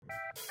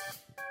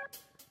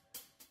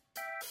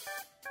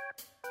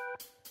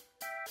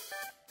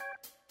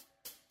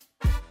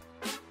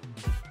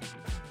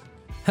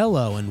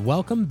Hello and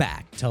welcome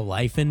back to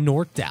Life in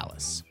North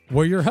Dallas.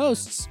 We're your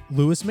hosts,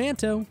 Louis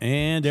Manto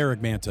and Eric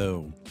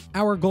Manto.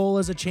 Our goal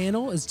as a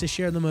channel is to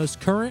share the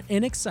most current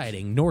and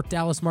exciting North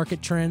Dallas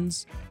market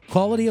trends,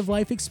 quality of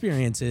life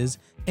experiences,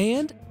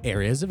 and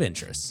areas of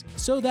interest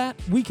so that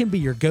we can be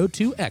your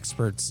go-to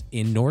experts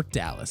in North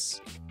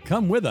Dallas.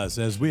 Come with us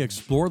as we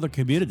explore the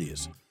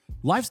communities,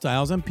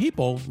 lifestyles, and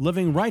people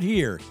living right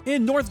here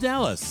in North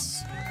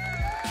Dallas.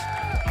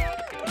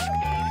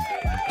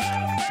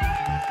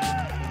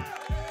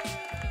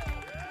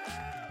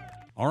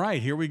 All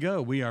right, here we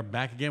go. We are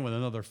back again with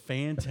another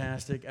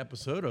fantastic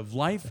episode of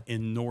Life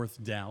in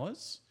North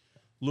Dallas.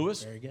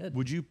 Louis, Very good.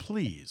 Would you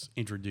please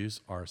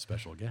introduce our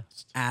special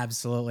guest?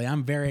 Absolutely.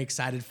 I'm very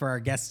excited for our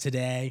guest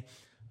today.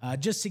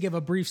 Just to give a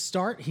brief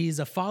start, he's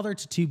a father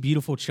to two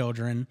beautiful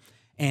children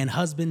and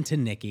husband to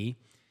Nikki.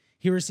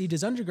 He received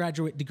his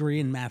undergraduate degree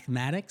in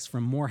mathematics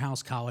from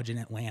Morehouse College in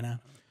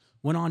Atlanta,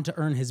 went on to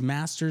earn his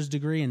master's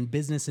degree in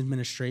business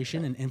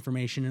administration and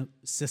information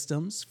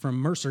systems from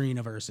Mercer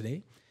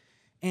University,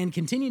 and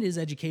continued his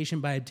education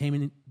by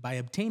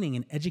obtaining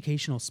an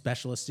educational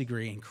specialist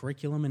degree in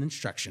curriculum and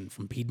instruction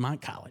from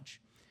Piedmont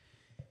College.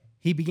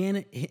 He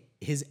began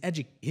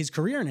his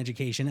career in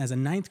education as a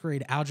ninth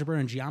grade algebra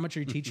and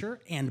geometry teacher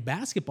and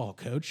basketball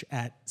coach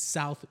at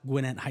South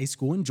Gwinnett High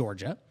School in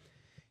Georgia.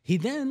 He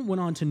then went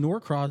on to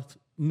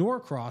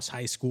Norcross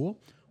High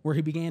School, where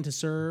he began to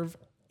serve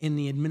in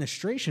the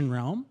administration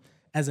realm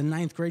as a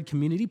ninth grade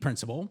community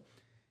principal.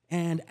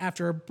 And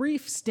after a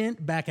brief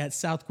stint back at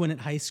South Gwinnett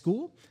High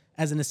School,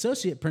 as an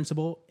associate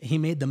principal, he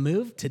made the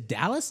move to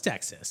Dallas,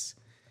 Texas.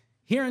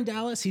 Here in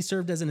Dallas, he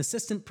served as an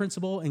assistant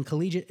principal and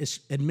collegiate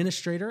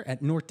administrator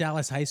at North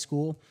Dallas High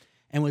School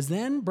and was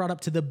then brought up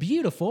to the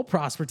beautiful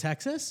Prosper,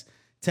 Texas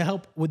to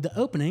help with the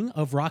opening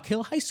of Rock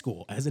Hill High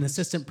School as an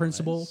assistant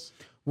principal,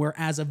 where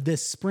as of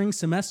this spring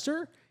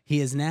semester,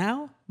 he is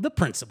now the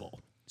principal.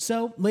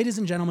 So, ladies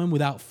and gentlemen,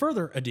 without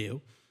further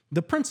ado,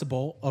 the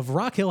principal of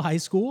Rock Hill High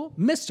School,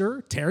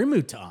 Mr. Terry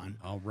Mouton.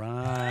 All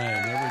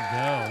right,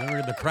 there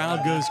we go. The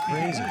crowd goes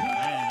crazy.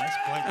 Man, that's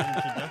quite the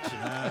introduction.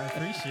 I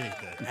appreciate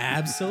that.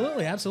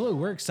 Absolutely, absolutely.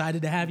 We're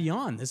excited to have you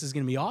on. This is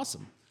going to be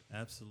awesome.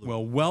 Absolutely.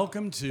 Well,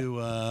 welcome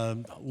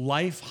to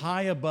Life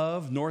High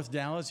Above North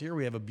Dallas. Here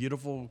we have a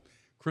beautiful,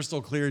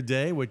 crystal clear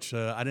day, which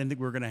I didn't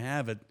think we were going to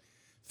have at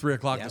 3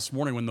 o'clock this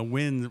morning when the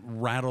wind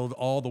rattled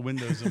all the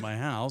windows in my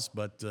house.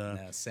 But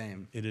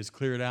same. It is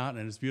cleared out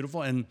and it's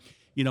beautiful. And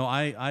you know,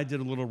 I did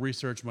a little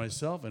research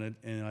myself,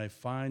 and I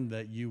find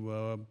that you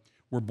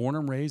were born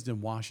and raised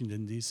in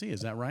Washington, D.C.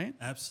 Is that right?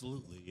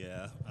 Absolutely,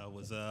 yeah.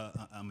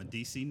 I'm a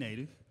D.C.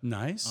 native.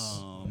 Nice.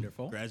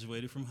 Wonderful.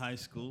 Graduated from high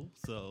school,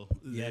 so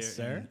Yes,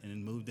 there, sir.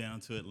 and moved down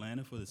to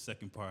Atlanta for the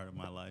second part of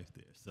my life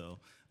there. So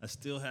I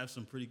still have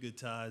some pretty good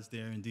ties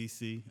there in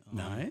D.C.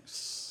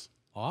 Nice.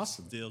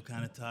 Awesome. Still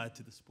kind of tied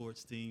to the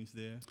sports teams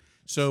there.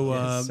 So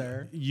Yes,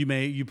 sir.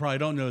 you probably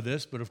don't know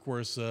this, but of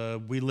course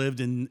we lived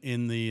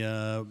in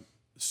the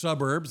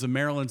suburbs, the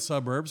Maryland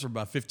suburbs, for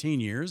about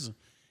 15 years,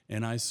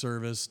 and I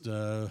serviced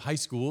high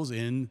schools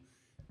in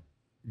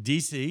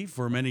D.C.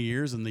 for many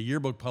years in the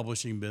yearbook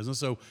publishing business.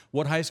 So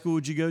what high school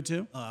would you go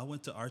to? I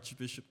went to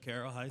Archbishop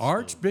Carroll High School.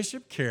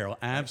 Archbishop Carroll,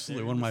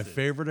 absolutely. One of my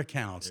favorite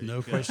accounts,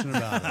 no question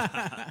about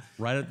it.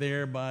 Right up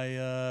there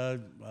by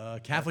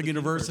Catholic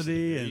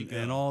University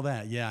and all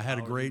that. Yeah, I had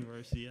a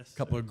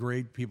couple of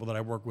great people that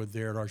I worked with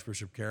there at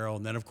Archbishop Carroll.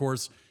 And then, of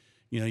course,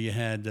 you know, you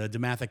had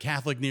DeMatha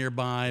Catholic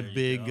nearby,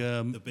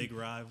 the big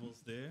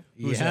rivals there.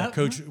 Who's that?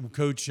 Coach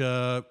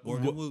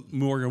Morgan Wooten.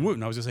 Morgan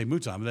Wooten. I was going to say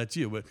Mouton, but that's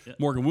you. But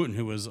Morgan Wooten,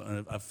 who was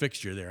a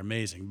fixture there,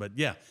 amazing. But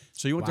yeah,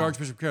 so you went to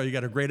Archbishop Carroll. You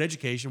got a great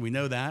education. We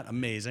know that,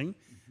 amazing.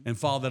 And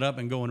followed that up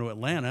and going to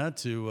Atlanta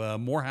to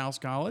Morehouse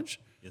College.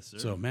 Yes, sir.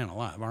 So man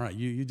alive. All right,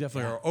 you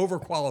definitely are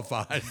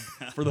overqualified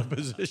for the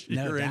position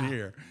you're in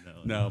here.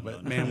 No,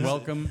 man,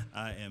 welcome.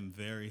 I am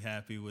very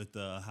happy with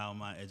how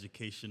my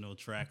educational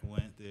track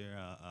went there.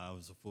 I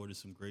was afforded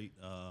some great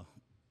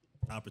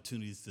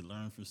opportunities to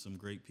learn from some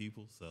great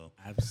people. So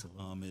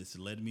Absolutely. It's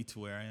led me to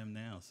where I am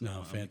now. So No,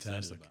 I'm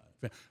fantastic. excited about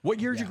it. What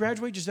year did you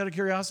graduate? Just out of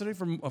curiosity,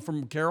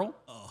 from Carroll?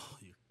 Oh,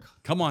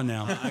 Come on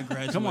now. I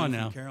graduated Come on from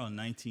now. Carroll in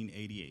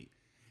 1988.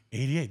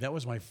 88. That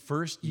was my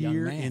first Young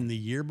year man. in the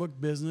yearbook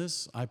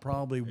business. I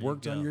probably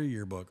worked on your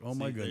yearbook. Oh,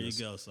 my goodness.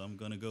 There you go. So I'm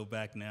going to go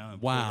back now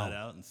and Wow. pull that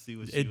out and see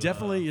what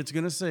It's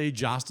going to say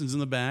Jostin's in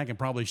the back, and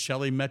probably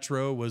Shelley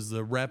Metro was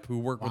the rep who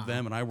worked with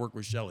them, and I worked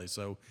with Shelley.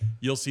 So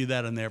you'll see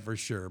that in there for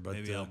sure. But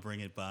maybe I'll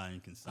bring it by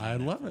and consign I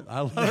that love for it. I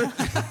love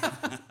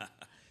it.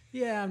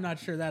 Yeah, I'm not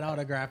sure that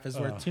autograph is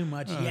worth too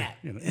much yet.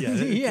 You know,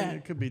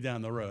 it could be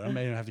down the road. I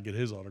may have to get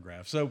his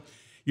autograph. So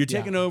you're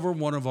taking over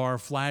one of our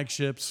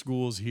flagship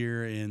schools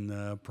here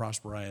in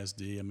Prosper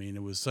ISD. I mean,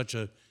 it was such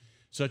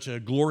a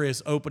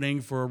glorious opening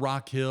for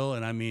Rock Hill,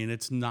 and I mean,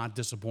 it's not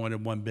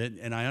disappointed one bit.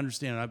 And I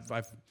understand.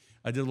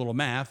 I did a little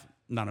math,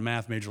 not a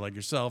math major like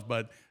yourself,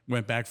 but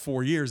went back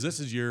 4 years. This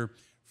is your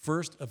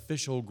first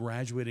official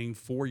graduating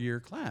 4-year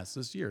class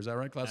this year. Is that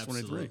right? Class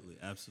 23.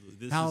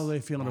 Absolutely. How are they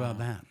feeling about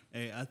that?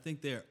 Hey, I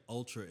think they're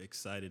ultra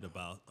excited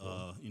about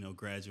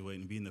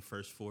graduating, being the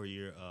first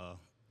 4-year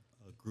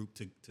group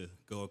to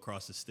go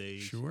across the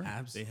stage. Sure.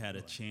 They had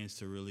a chance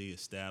to really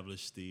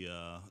establish the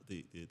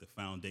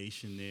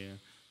foundation there,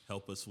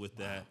 help us with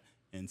that,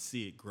 and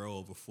see it grow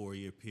over a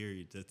 4-year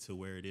period to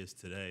where it is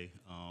today.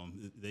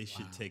 They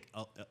should take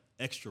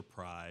extra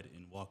pride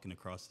in walking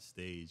across the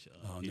stage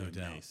here in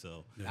May.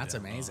 So that's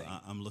amazing.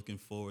 I'm looking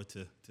forward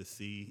to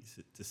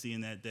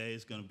seeing that day.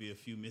 It's going to be a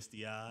few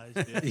misty eyes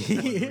there for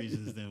more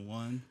reasons than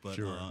one, but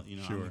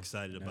I'm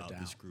excited about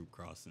this group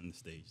crossing the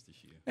stage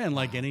this year. And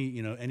like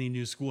any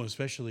new school,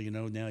 especially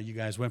now you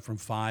guys went from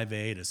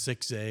 5A to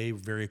 6A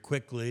very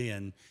quickly,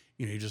 and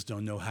you just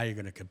don't know how you're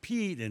going to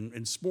compete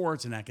in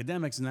sports and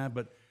academics and that,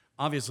 but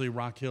obviously,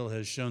 Rock Hill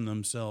has shown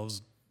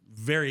themselves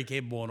very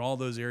capable in all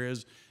those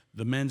areas.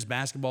 The men's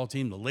basketball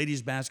team, the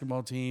ladies'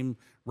 basketball team,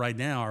 right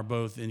now are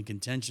both in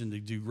contention to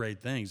do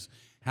great things.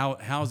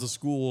 How's the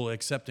school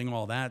accepting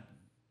all that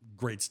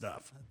great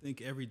stuff? I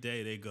think every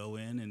day they go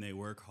in and they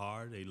work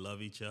hard. They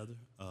love each other.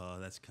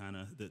 That's kind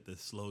of the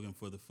slogan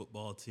for the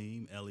football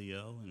team,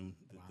 LEO, and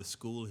the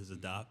school has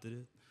adopted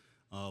it.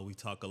 We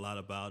talk a lot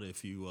about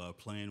if you are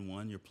playing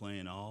one, you're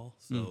playing all.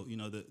 So,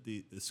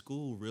 the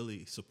school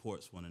really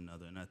supports one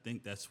another. And I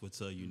think that's what's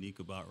unique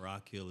about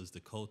Rock Hill is the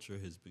culture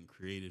has been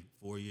created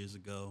 4 years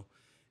ago,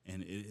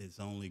 and it has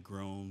only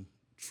grown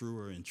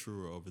truer and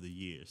truer over the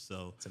years.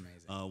 So it's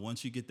amazing.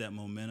 Once you get that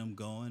momentum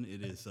going,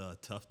 it is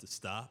tough to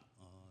stop.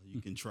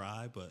 You can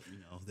try, but,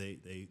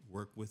 they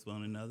work with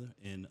one another,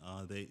 and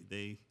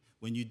they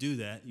when you do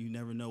that, you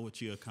never know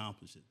what you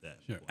accomplish at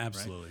that point,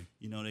 absolutely.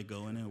 Right? They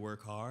go in and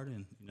work hard,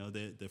 and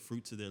the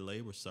fruits of their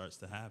labor starts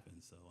to happen.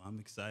 So I'm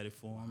excited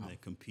for them. They're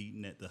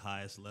competing at the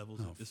highest levels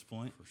at this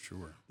point. For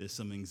sure. There's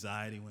some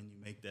anxiety when you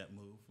make that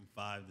move from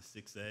 5 to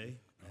 6A,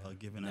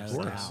 given our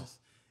course.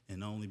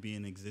 and only be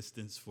in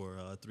existence for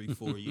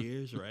 3-4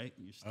 years, right?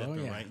 You're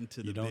stepping right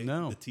into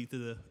the teeth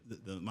of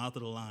the mouth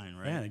of the line,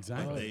 right? Yeah,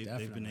 exactly.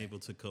 They've been able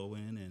to go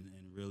in and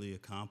really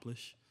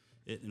accomplish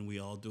it, and we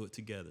all do it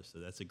together. So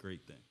that's a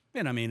great thing.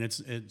 And I mean,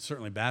 it's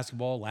certainly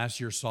basketball. Last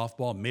year,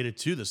 softball made it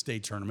to the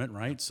state tournament,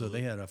 right? Absolutely.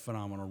 So they had a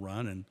phenomenal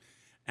run. And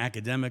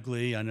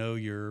academically, I know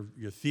your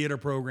theater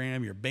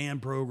program, your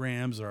band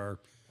programs are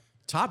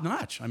top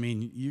notch. I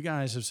mean, you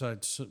guys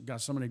have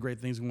got so many great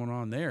things going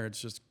on there.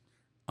 It's just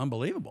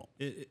unbelievable.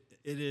 It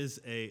is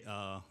I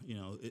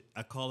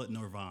call it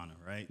nirvana,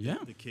 right? Yeah.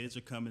 The kids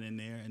are coming in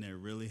there and they're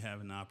really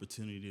having an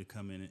opportunity to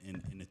come in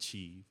and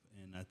achieve.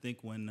 And I think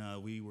when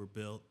we were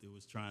built, it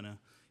was trying to,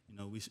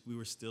 we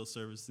were still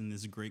servicing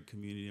this great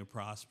community of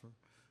Prosper.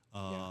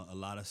 A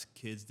lot of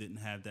kids didn't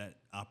have that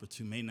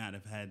opportunity, may not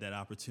have had that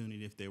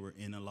opportunity if they were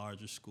in a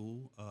larger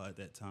school at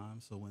that time.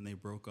 So when they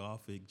broke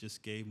off, it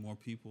just gave more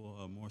people,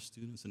 more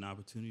students an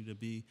opportunity to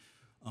be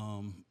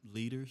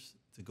leaders,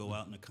 to go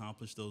out and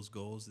accomplish those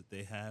goals that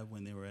they have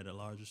when they were at a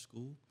larger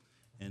school.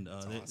 And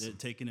they're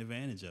taking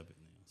advantage of it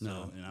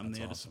now. And I'm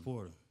there to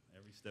support them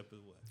every step of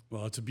the way.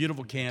 Well, it's a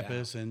beautiful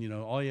campus, and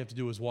all you have to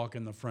do is walk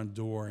in the front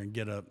door and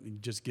get a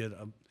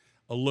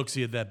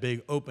look-see at that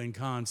big open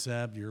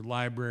concept, your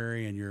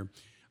library and your,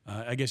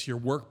 I guess your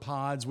work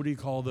pods. What do you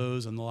call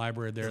those in the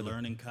library there? The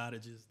learning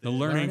cottages. The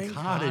learning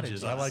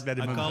cottages. I like that.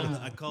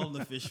 I call them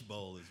the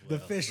fishbowl as well.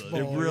 The fishbowl.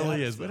 It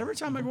really is. But every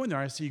time I go in there,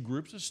 I see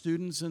groups of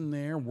students in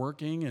there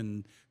working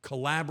and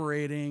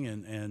collaborating,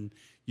 and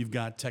you've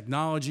got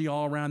technology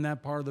all around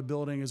that part of the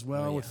building as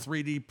well with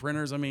 3D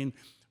printers. I mean,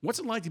 what's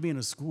it like to be in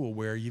a school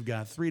where you've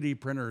got 3D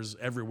printers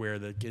everywhere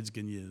that kids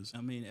can use?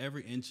 I mean,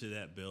 every inch of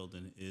that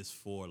building is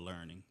for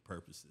learning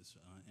purposes,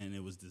 and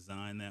it was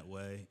designed that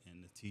way,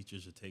 and the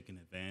teachers are taking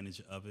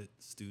advantage of it.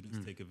 Students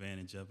take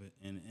advantage of it,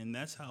 and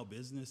that's how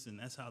business and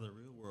that's how the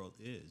real world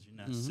is. You're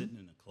not sitting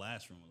in a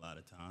classroom a lot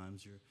of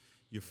times.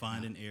 You're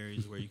finding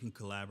areas where you can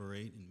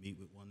collaborate and meet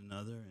with one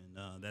another,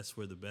 and that's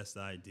where the best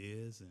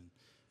ideas and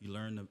you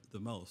learn the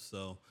most.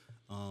 So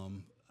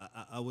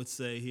I would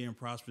say here in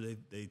Prosper,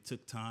 they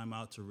took time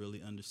out to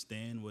really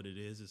understand what it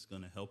is that's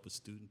going to help a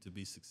student to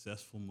be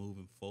successful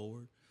moving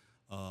forward,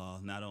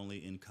 not only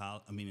in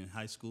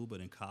high school,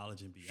 but in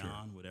college and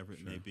beyond, whatever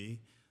it may be,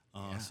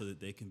 so that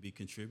they can be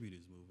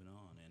contributors moving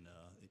on.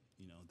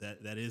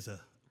 And that is a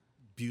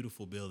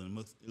beautiful building.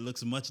 It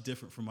looks much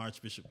different from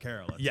Archbishop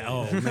Carroll.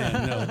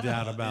 Man, no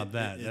doubt about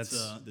that.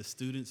 The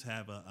students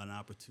have an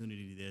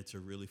opportunity there to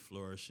really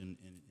flourish and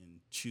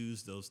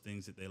choose those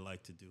things that they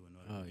like to do in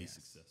order to be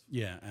successful.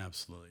 Yeah,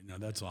 absolutely. No,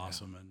 that's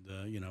awesome.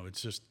 And,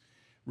 it's just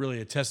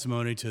really a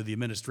testimony to the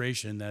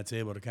administration that's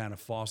able to kind of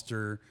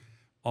foster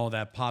all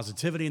that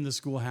positivity in the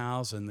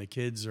schoolhouse. And the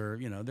kids are,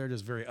 they're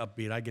just very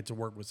upbeat. I get to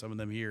work with some of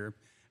them here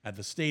at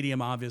the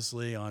stadium,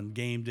 obviously, on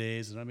game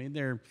days. And, I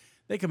mean,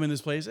 they come in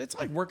this place. It's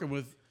like working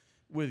with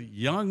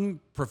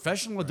young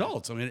professional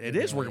adults. I mean, it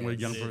is working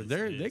with young people.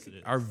 They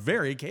are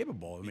very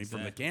capable. I mean,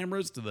 from the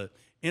cameras to the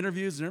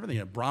interviews and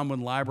everything.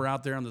 Bronwyn Liber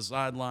out there on the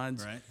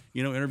sidelines,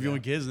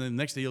 interviewing kids, and then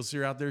next day you'll see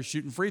her out there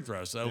shooting free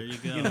throws. So, there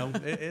you go.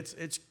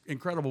 It's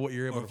incredible what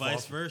you're able to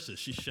vice versa.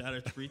 She shot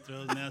her free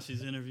throws, now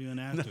she's interviewing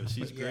afterwards.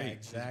 She's great.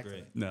 Exactly.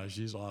 She's great. No,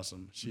 she's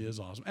awesome. She is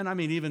awesome. And I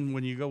mean, even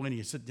when you go in,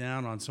 you sit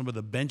down on some of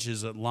the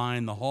benches that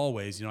line the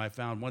hallways. I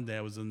found one day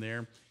I was in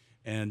there,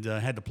 and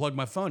had to plug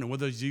my phone in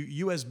with a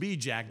USB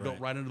jack built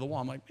right into the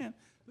wall. I'm like, man,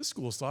 this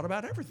school's thought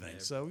about everything.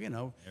 So,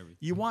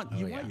 you want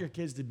your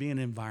kids to be in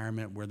an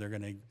environment where they're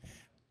going to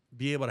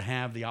be able to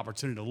have the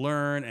opportunity to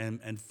learn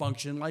and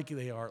function like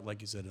they are,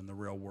 like you said, in the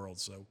real world.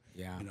 So,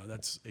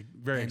 that's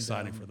very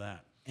exciting for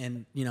that.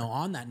 And,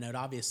 on that note,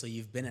 obviously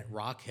you've been at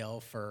Rock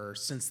Hill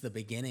since the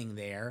beginning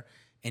there,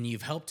 and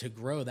you've helped to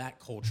grow that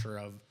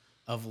culture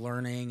of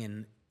learning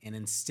and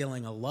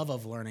instilling a love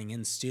of learning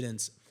in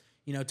students.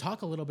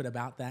 Talk a little bit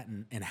about that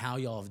and how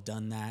y'all have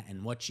done that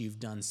and what you've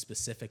done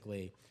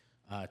specifically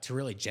to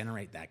really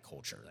generate that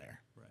culture there.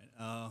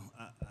 Right.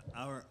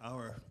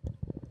 Our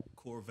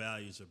core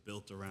values are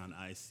built around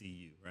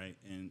ICU, right?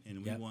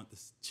 And we want the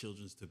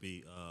children to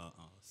be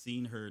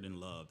seen, heard, and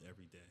loved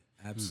every day.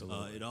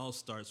 Absolutely. It all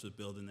starts with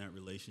building that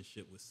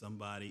relationship with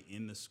somebody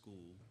in the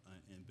school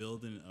and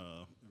building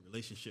a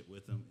relationship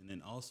with them, and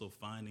then also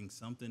finding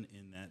something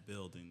in that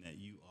building that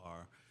you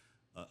are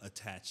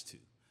attached to.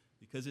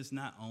 Because it's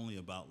not only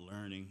about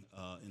learning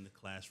in the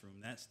classroom.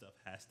 That stuff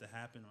has to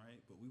happen, right?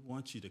 But we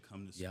want you to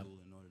come to school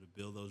in order to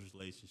build those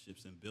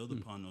relationships and build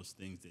upon those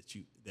things that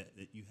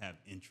you have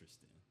interest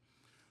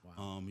in.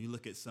 Wow. You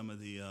look at some of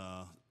the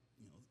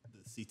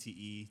the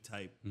CTE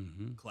type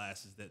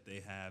classes that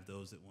they have,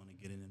 those that want to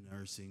get into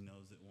nursing,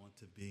 those that want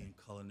to be in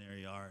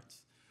culinary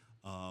arts.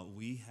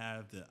 We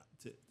have the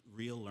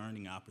real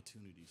learning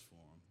opportunities for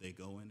them. They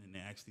go in and they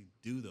actually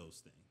do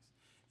those things.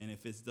 And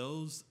if it's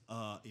those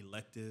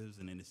electives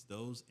and then it's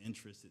those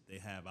interests that they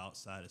have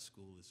outside of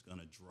school that's going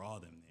to draw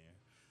them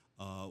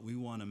there, we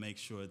want to make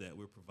sure that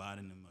we're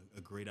providing them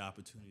a great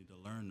opportunity to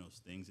learn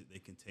those things that they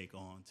can take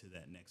on to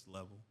that next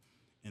level.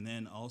 And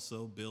then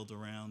also build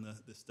around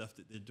the stuff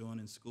that they're doing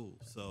in school.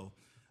 So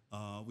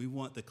we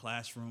want the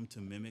classroom to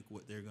mimic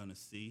what they're going to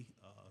see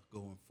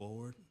going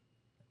forward.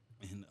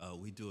 And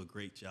we do a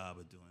great job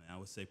of doing it. I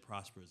would say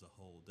Prosper as a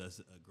whole does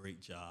a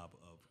great job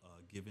of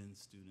giving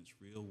students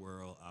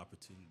real-world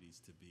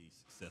opportunities to be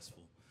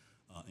successful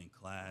in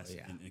class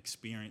and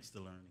experience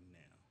the learning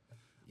now.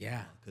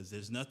 Yeah. Because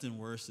there's nothing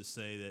worse to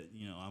say that,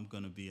 I'm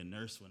going to be a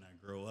nurse when I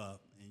grow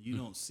up, and you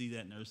don't see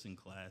that nursing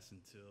class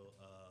until,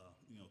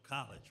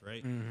 college,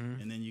 right?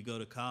 Mm-hmm. And then you go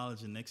to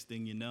college, and next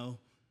thing you know,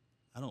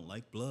 I don't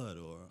like blood,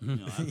 or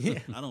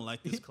I don't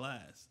like this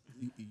class.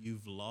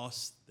 You've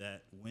lost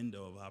that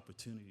window of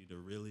opportunity to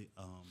really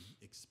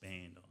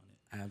expand on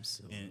it.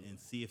 Absolutely. And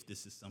see if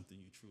this is something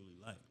you truly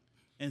like.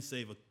 And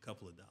save a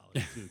couple of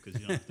dollars, too,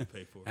 because you don't have to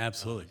pay for it.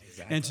 Absolutely.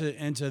 Exactly.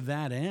 And to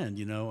that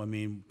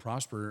end,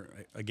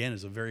 Prosper, again,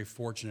 is a very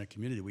fortunate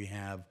community. We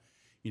have,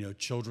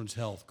 Children's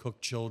Health,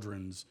 Cook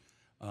Children's,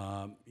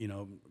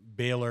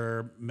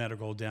 Baylor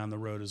Medical down the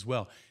road as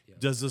well.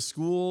 Yeah. Is the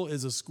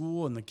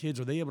school and the kids,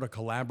 are they able to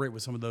collaborate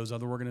with some of those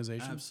other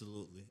organizations?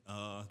 Absolutely.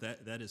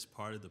 That is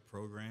part of the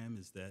program,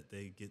 is that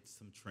they get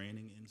some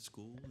training in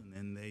school, and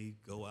then they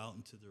go out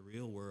into the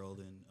real world,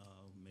 and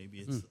maybe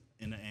it's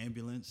in an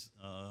ambulance,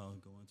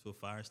 going to a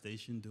fire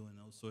station, doing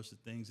those sorts of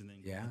things, and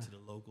then going to the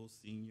local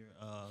senior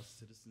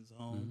citizens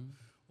home,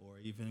 or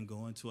even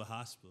going to a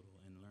hospital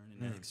and learning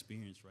that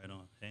experience right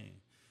on pain.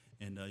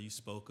 And you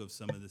spoke of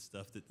some of the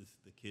stuff that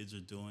the kids are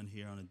doing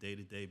here on a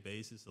day-to-day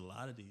basis. A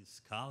lot of these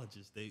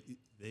colleges, they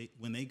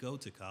when they go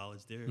to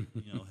college, they're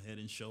head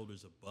and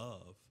shoulders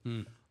above,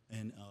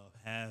 and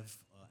have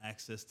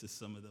access to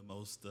some of the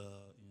most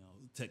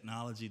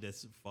technology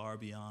that's far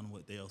beyond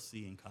what they'll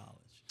see in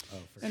college. Oh,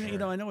 for sure.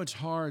 And I know it's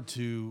hard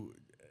to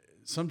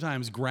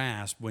sometimes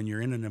grasp when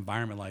you're in an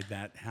environment like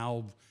that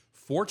how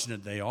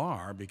fortunate they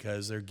are,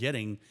 because they're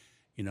getting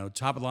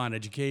top of the line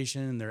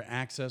education, their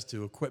access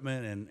to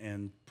equipment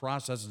and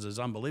processes is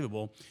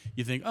unbelievable.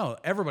 You think, oh,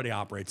 everybody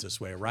operates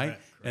this way, right?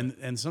 Correct.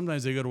 And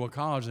sometimes they go to a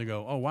college and they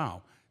go, oh,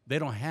 wow, they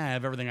don't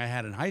have everything I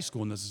had in high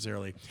school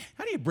necessarily.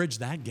 How do you bridge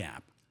that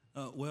gap?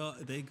 Well,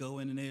 they go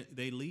in and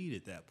they lead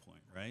at that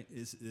point, right?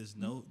 There's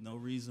no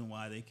reason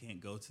why they can't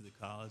go to the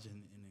college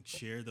and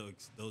share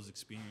those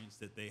experiences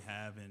that they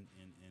have in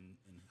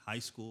high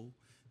school.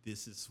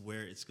 This is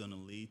where it's going to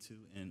lead to,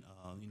 and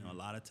a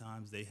lot of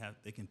times they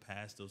can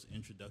pass those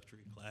introductory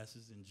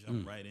classes and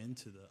jump right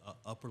into the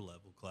upper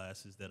level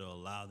classes that'll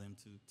allow them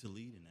to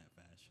lead in that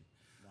fashion.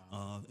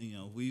 Wow.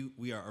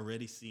 We are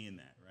already seeing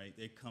that, right?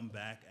 They come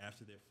back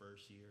after their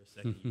first year or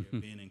second year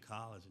being in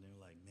college, and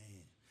they're like,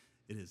 man,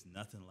 it is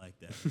nothing like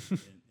that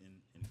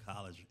in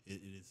college.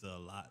 It is a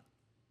lot.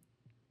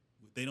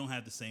 They don't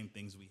have the same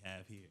things we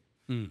have here.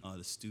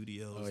 The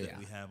studios that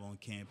we have on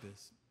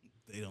campus.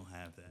 They don't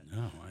have that.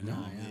 No, I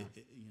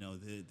know.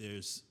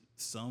 There's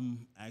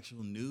some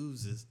actual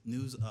news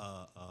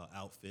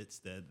outfits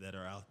that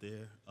are out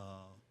there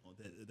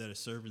that are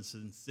serving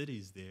some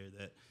cities there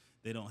that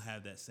they don't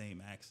have that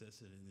same access,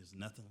 and there's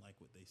nothing like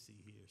what they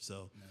see here.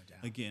 So,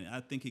 again,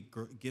 I think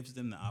it gives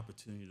them the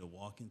opportunity to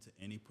walk into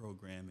any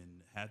program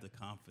and have the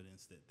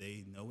confidence that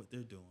they know what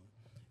they're doing,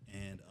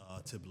 and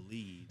to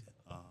lead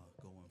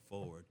going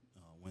forward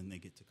when they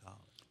get to college.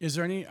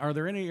 Are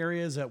there any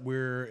areas that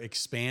we're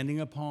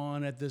expanding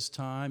upon at this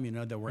time?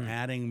 That we're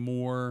adding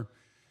more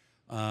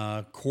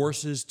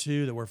courses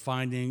too that we're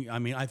finding. I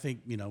mean, I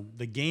think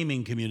the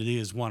gaming community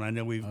is one. I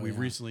know we've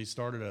recently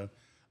started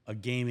a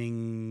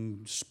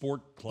gaming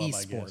sport club,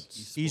 I guess,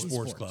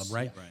 esports club,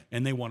 right? Right.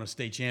 And they won a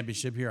state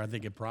championship here. I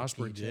think at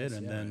Prosper did,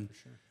 and then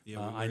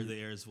Yeah, we were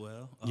there as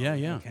well. Yeah.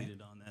 We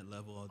competed on that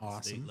level, at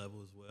the state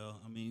level as well.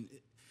 I mean,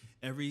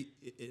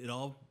 it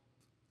all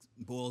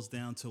boils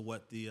down to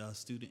what the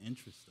student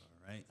interests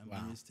are, right? I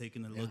mean, it's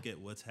taking a look at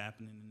what's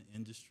happening in the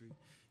industry,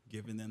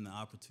 giving them the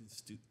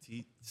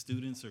opportunity.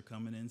 Students are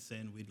coming in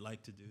saying, we'd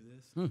like to do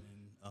this, and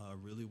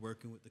really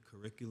working with the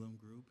curriculum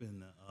group in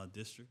the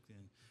district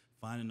and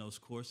finding those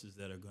courses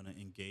that are going to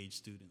engage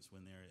students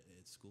when they're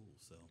at school.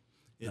 So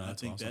I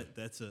think awesome.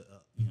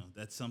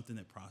 That's something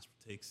that Prosper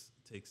takes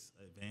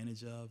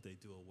advantage of. They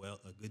do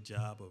a good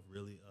job of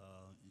really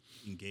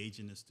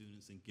engaging the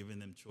students and giving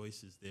them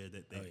choices there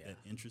that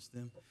interest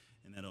them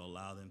and that'll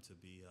allow them to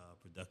be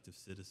productive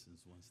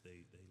citizens once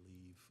they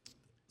leave.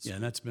 Yeah,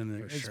 and it's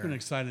been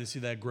exciting to see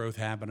that growth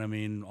happen. I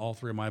mean, all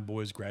three of my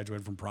boys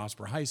graduated from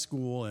Prosper High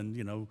School,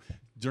 and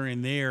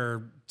during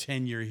their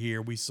tenure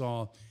here, we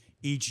saw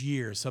each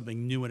year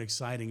something new and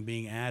exciting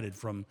being added.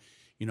 From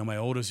my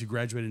oldest, who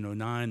graduated in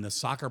 2009, the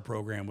soccer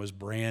program was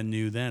brand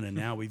new then, and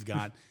now we've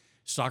got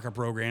soccer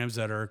programs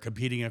that are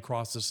competing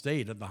across the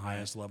state at the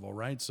highest level,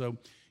 right? So,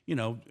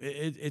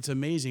 it's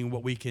amazing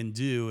what we can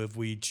do if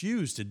we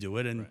choose to do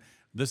it, and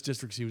this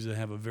district seems to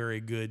have a very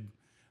good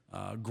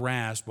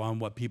grasp on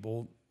what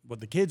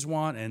the kids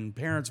want and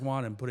parents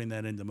want, and putting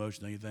that into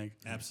motion. Don't you think?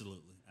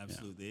 Absolutely. Yeah.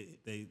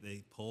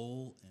 They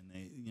poll,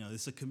 and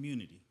it's a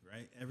community,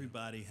 right?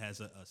 Everybody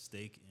has a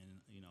stake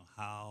in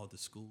how the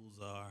schools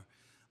are.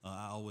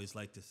 I always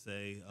like to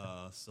say,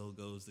 so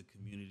goes the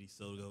community,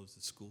 so goes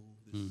the school.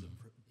 This is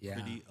a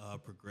pretty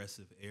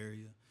progressive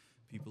area.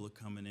 People are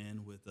coming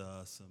in with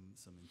some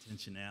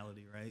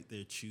intentionality, right?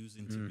 They're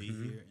choosing to be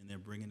here, and they're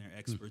bringing their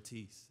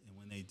expertise. And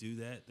when they do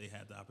that, they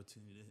have the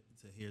opportunity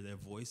to hear their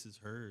voices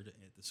heard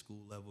at the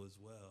school level as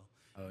well.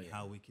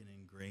 How we can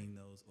ingrain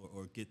those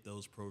or get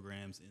those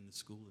programs in the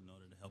school in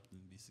order to help them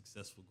be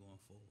successful going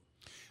forward.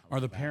 Are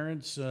the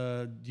parents,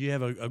 do you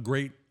have a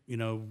great,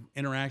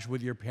 interaction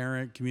with your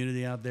parent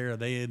community out there? Are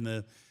they in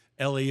the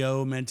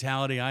LEO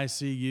mentality,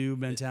 ICU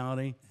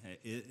mentality?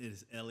 It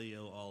is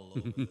LEO all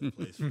over the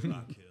place for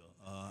Rock Hill.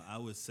 I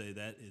would say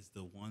that is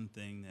the one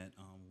thing that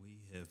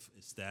we have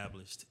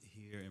established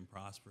here in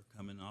Prosper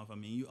coming off. I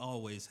mean, you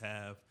always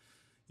have,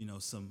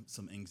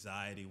 some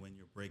anxiety when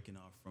you're breaking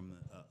off from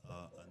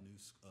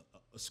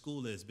a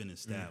school that has been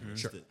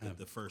established,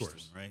 the first one,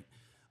 right?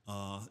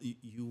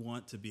 You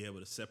want to be able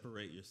to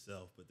separate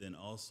yourself, but then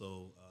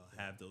also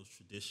have those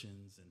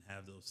traditions and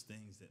have those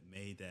things that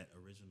made that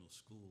original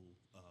school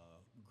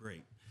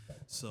great.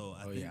 So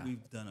I think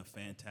we've done a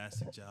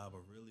fantastic job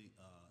of really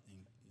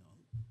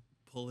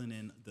pulling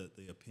in the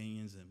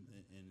opinions and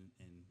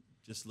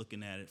just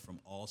looking at it from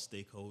all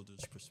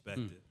stakeholders'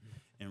 perspective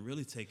and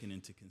really taking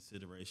into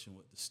consideration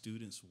what the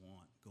students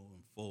want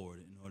going forward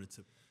in order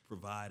to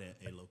provide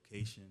a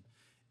location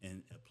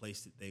and a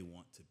place that they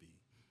want to be.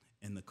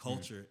 And the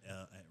culture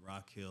at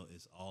Rock Hill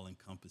is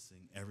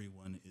all-encompassing.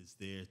 Everyone is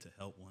there to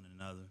help one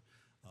another.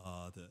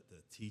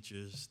 The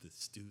teachers, the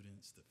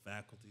students, the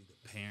faculty,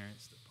 the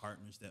parents, the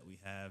partners that we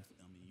have.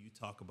 I mean, you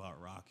talk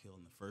about Rock Hill,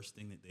 and the first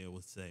thing that they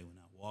will say when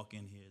I walk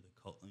in here,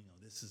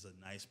 this is a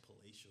nice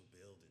palatial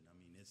building. I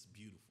mean, it's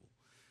beautiful.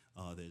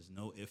 There's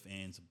no ifs,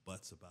 ands, or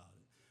buts about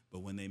it. But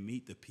when they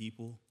meet the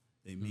people,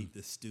 they meet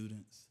the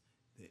students,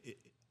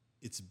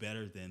 it's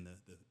better than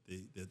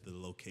the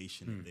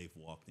location that they've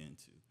walked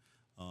into.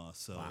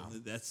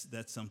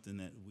 That's something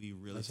that we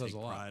really take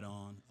pride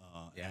on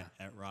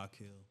at Rock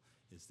Hill,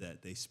 is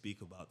that they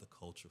speak about the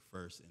culture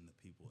first and the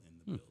people in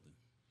the building.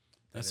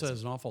 That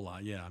says an awful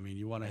lot. Yeah, I mean,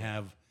 you want to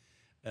have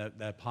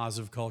that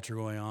positive culture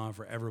going on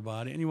for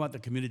everybody, and you want the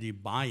community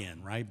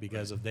buy-in, right?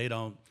 Because if they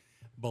don't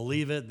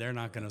believe it, they're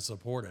not going to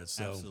support it.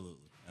 So, absolutely.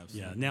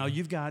 Yeah. Now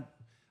you've got,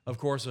 of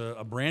course,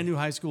 a brand new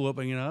high school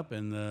opening up,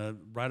 and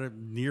right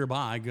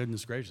nearby.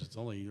 Goodness gracious, it's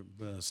only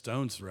a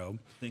stone's throw.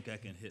 I think I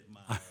can hit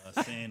my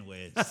sand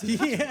wedge.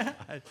 Yeah,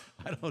 I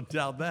don't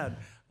doubt that.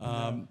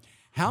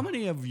 How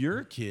many of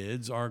your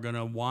kids are going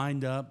to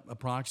wind up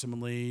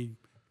approximately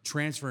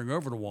transferring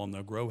over to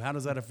Walnut Grove? How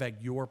does that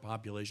affect your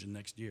population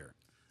next year?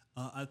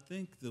 I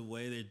think the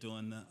way they're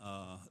doing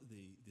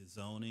the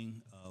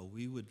zoning,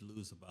 we would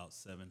lose about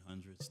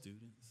 700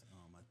 students.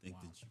 I think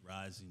the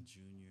rising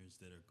juniors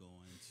that are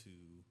going to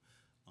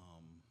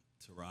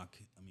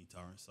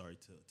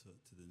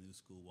the new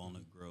school,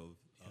 Walnut Grove,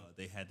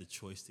 they had the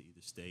choice to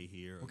either stay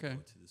here or go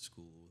to the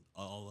school.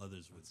 All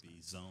others would be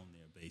zoned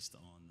there based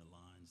on the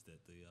lines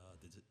that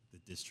the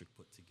district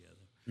put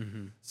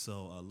together.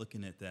 So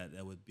looking at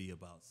that would be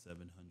about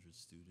 700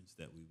 students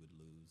that we would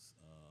lose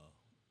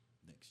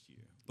next year.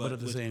 But at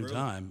the same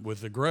time,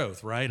 with the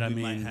growth, right?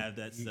 We might have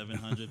that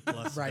 700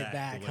 plus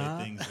back the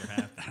way things are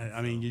happening.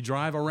 I mean, you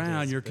drive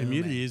around your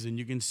communities and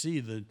you can see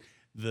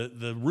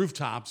the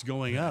rooftops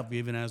going up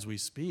even as we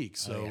speak.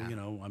 So,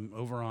 I'm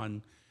over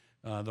on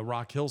the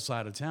Rock Hill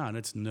side of town,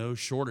 it's no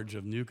shortage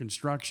of new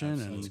construction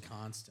Absolutely. and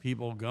Constant.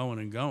 people going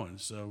and going.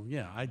 So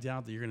yeah, I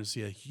doubt that you're going to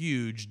see a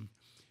huge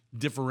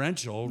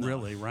differential,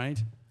 really,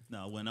 right?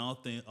 No, when all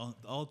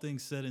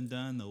things said and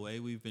done, the way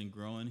we've been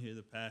growing here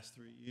the past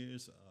 3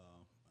 years,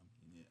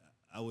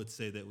 I would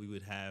say that we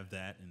would have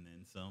that and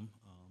then some.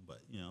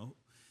 But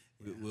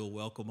we'll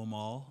welcome them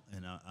all,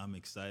 and I'm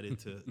excited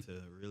to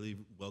really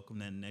welcome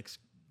that next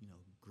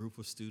group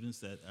of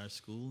students at our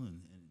school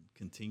and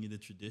continue the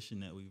tradition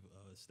that we've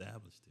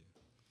established here.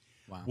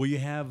 Wow. Will you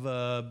have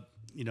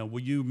will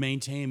you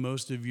maintain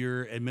most of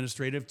your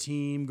administrative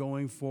team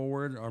going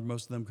forward? Are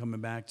most of them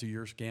coming back to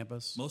your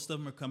campus? Most of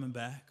them are coming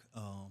back.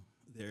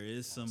 There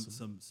is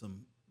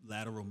some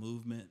lateral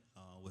movement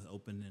with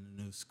opening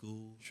a new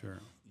school. Sure.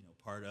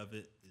 Part of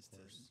it is to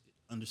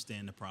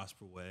understand the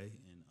Prosper way,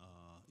 and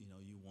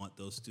you want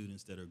those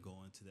students that are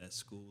going to that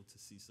school to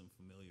see some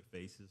familiar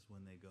faces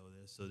when they go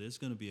there. So there's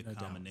going to be a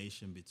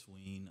combination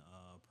between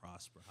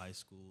Prosper High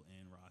School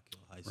and Rock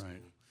Hill High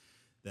School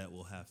that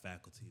will have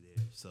faculty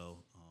there. So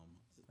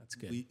that's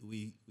good.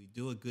 We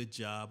do a good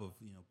job of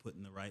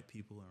putting the right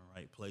people in the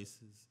right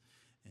places,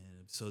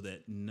 and so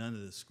that none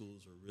of the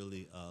schools are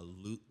really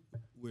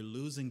we're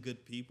losing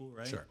good people,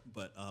 right? Sure.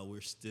 But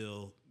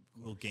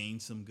we'll gain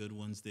some good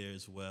ones there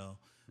as well.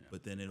 Yeah.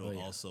 But then it'll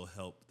also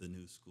help the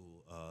new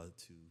school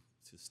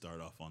to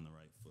start off on the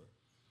right foot.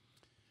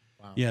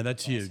 Wow. Yeah,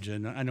 that's huge.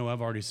 And I know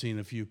I've already seen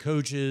a few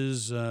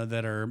coaches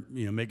that are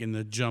making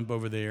the jump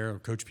over there.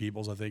 Coach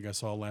Peoples, I think I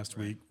saw last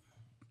week,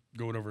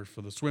 going over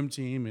for the swim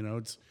team.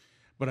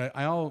 But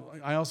I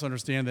also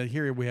understand that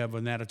here we have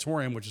a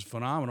natatorium, which is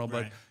phenomenal.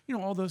 But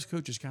all those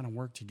coaches kind of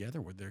work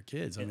together with their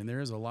kids. I mean,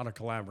 there is a lot of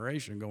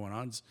collaboration going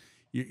on.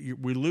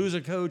 We lose a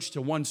coach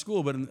to one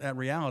school, but in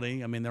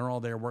reality, I mean, they're all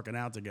there working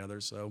out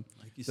together. So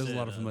there's a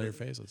lot of familiar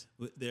faces.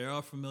 There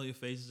are familiar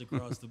faces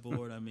across the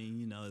board. I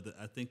mean,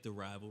 I think the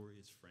rivalry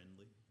is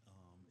friendly.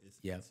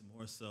 It's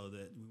more so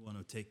that we want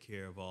to take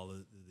care of all of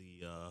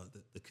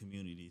the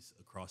communities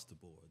across the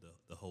board,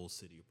 the whole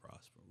city of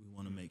Prosper. We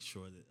want to make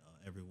sure that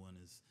everyone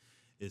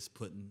is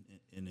put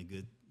in a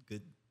good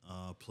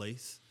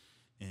place.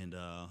 And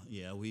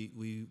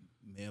we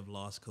may have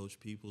lost Coach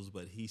Peoples,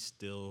 but he's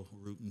still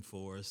rooting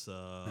for us.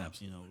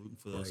 Rooting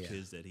for those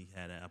kids that he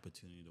had an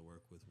opportunity to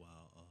work with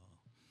while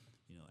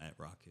at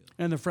Rock Hill.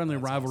 And the friendly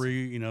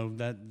rivalry, awesome.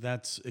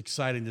 That's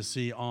exciting to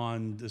see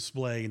on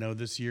display.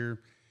 This year,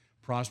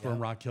 Prosper and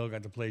Rock Hill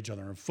got to play each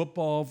other in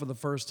football for the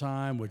first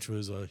time, which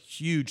was a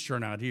huge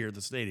turnout here at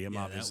the stadium,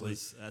 obviously.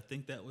 I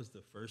think that was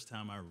the first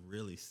time I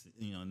really,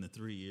 in the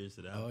 3 years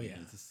that I've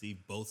been to see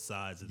both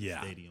sides of the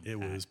stadium. It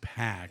was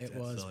packed. It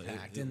was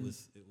packed. It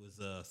was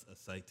a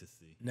sight to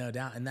see. No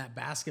doubt. And that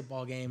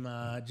basketball game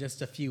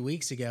just a few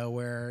weeks ago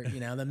where,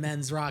 the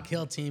men's Rock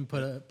Hill team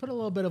put a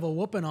little bit of a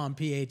whooping on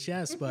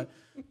PHS, but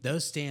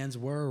those stands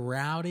were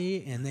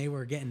rowdy and they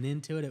were getting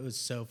into it. It was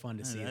so fun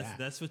to see that.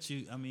 That's what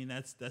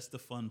that's the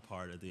fun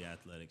part of the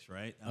athletics,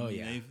 right?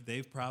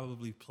 They've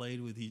probably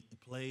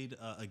played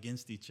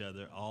against each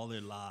other all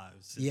their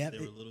lives since they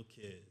were little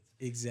kids.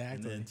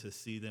 Exactly. And then to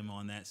see them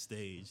on that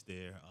stage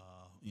there,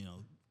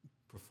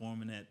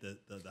 performing at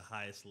the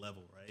highest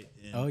level, right?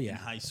 In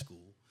high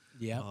school.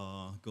 Yeah.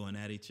 Going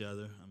at each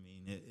other. I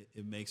mean,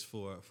 it makes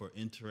for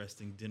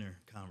interesting dinner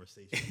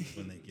conversations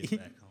when they get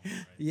back home. Right?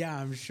 Yeah,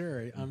 I'm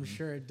sure. I'm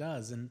sure it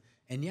does. And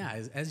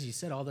as you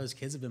said, all those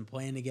kids have been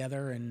playing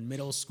together in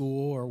middle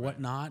school or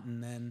whatnot,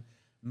 and then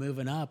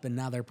moving up, and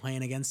now they're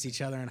playing against each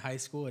other in high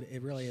school.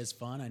 It really is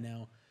fun. I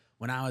know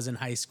when I was in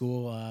high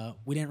school,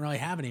 we didn't really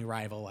have any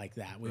rival like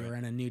that. We were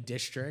in a new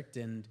district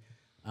and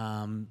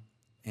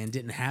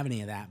didn't have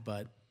any of that,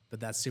 but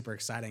that's super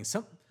exciting.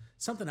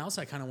 Something else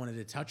I kind of wanted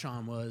to touch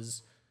on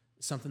was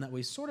something that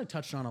we sort of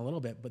touched on a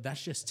little bit, but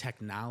that's just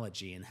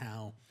technology and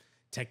how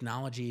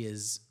technology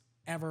is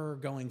ever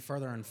going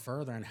further and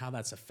further and how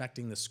that's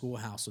affecting the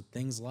schoolhouse with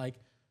things like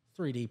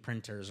 3D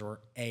printers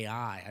or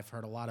AI. I've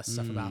heard a lot of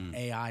stuff about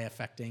AI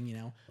affecting,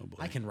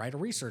 I can write a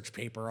research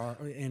paper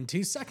in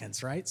 2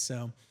 seconds, right?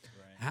 So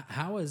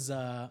how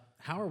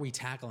are we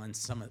tackling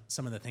some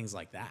of the things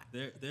like that?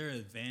 There are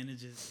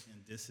advantages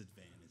and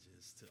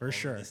disadvantages to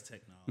all this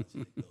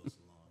technology that goes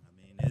along.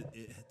 I mean,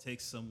 it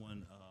takes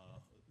someone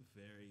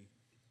very,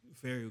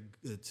 very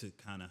good to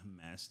kind of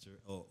master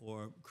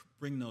or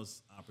bring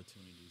those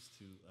opportunities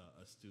to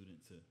a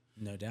student to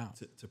no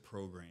doubt to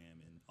program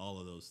and all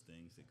of those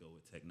things that go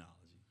with technology.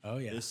 Oh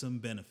yeah, there's some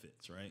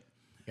benefits, right?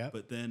 Yep.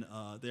 But then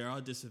there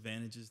are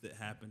disadvantages that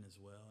happen as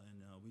well,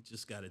 and we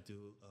just got to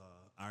do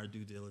our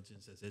due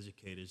diligence as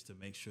educators to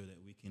make sure that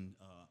we can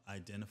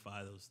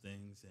identify those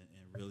things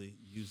and really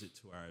use it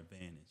to our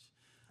advantage.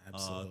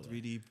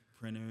 Absolutely. 3D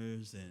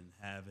printers and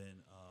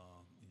having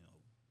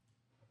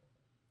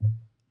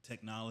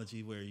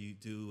technology where you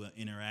do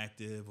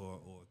interactive or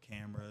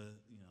camera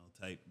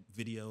type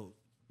video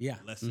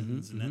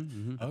lessons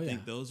and that. I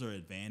think those are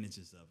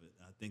advantages of it.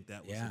 I think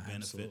that was a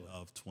benefit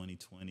of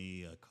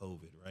 2020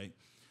 COVID, right?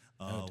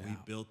 We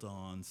built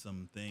on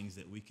some things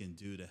that we can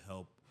do to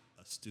help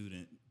a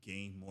student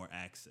gain more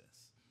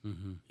access.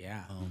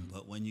 Yeah.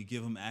 But when you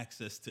give them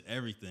access to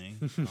everything,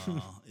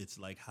 it's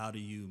like, how do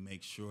you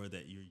make sure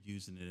that you're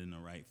using it in the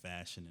right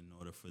fashion in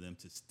order for them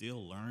to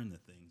still learn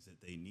the things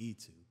that they need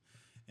to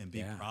and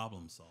be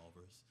problem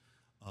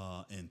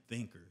solvers and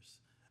thinkers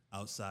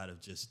outside of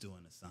just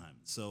doing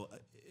assignments. So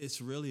it's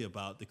really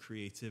about the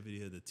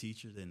creativity of the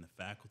teachers and the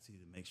faculty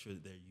to make sure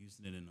that they're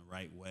using it in the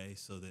right way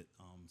so that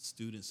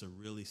students are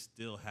really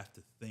still have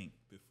to think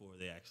before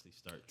they actually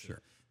start to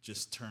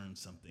just turn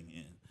something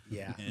in.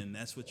 Yeah. And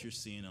that's what you're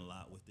seeing a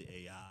lot with the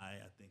AI.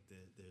 I think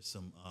that there's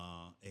some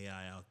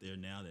AI out there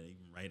now that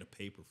even write a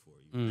paper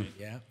for you. Right?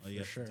 Yeah, All you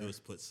have to do is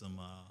put some,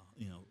 a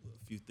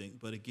few things.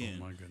 But again,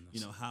 my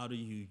goodness. how do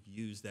you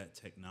use that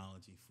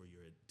technology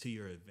to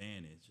your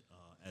advantage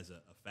as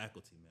a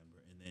faculty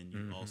member? And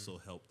then you also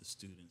help the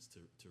students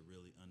to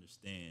really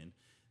understand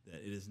that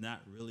it is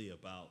not really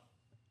about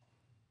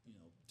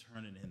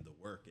turning in the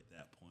work at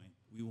that point.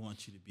 We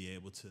want you to be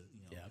able to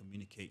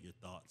communicate your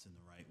thoughts in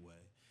the right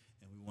way,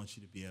 and we want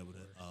you to be able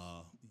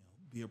to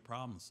be a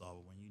problem solver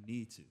when you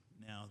need to.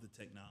 Now the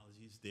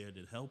technology is there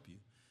to help you.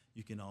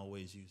 You can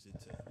always use it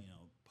to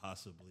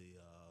possibly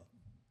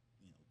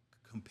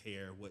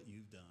compare what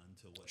you've done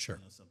to what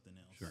something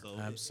else. So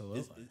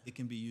Absolutely. it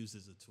can be used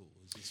as a tool.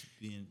 It's just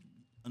being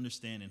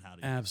understanding how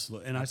to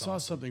Absolutely. And I saw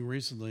something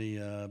recently,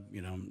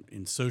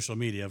 in social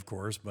media, of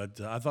course,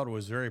 but I thought it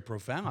was very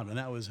profound. And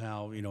that was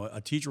how,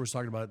 a teacher was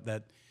talking about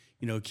that,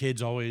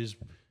 kids always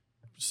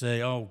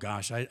say, oh,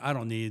 gosh, I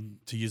don't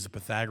need to use the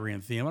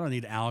Pythagorean theorem. I don't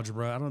need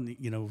algebra. I don't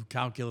need,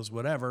 calculus,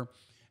 whatever.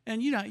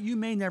 And, you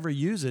may never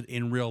use it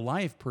in real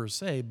life per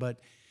se,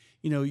 but,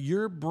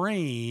 your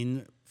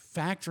brain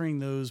factoring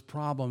those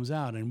problems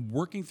out and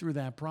working through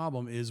that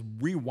problem is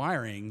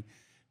rewiring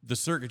the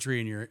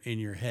circuitry in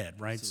your head,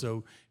 right?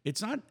 Absolutely.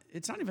 So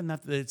it's not even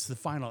that it's the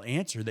final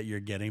answer that you're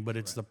getting, but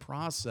it's the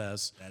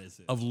process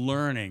of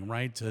learning,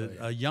 right?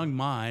 A young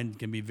mind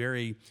can be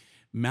very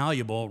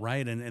malleable,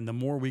 right? And the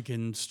more we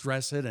can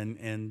stress it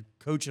and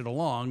coach it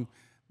along,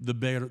 the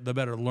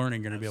better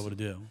learning you're going to be able to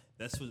do.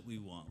 That's what we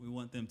want. We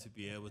want them to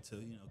be able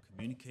to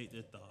communicate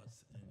their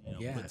thoughts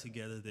and put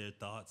together their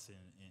thoughts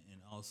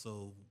and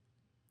also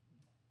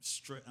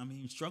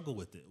struggle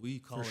with it. We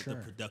call it the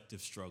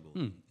productive struggle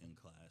in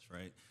class,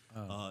 right?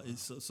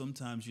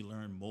 Sometimes you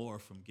learn more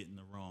from getting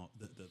the wrong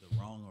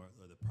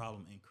or the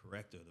problem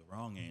incorrect or the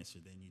wrong answer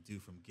than you do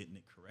from getting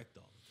it correct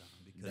all the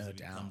time because it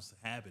becomes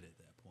a habit at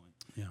that point.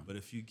 Yeah. But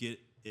if you get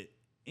it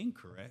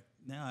incorrect,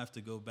 now I have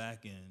to go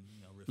back and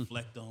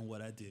reflect on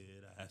what I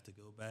did. I have to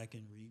go back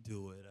and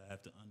redo it. I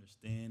have to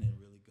understand and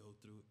really go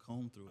through it,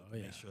 comb through it,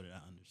 to make sure that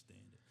I understand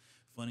it.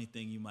 Funny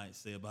thing you might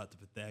say about the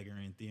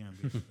Pythagorean theorem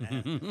being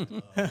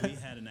math. We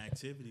had an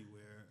activity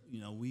where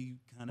we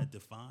kind of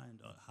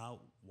defined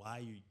why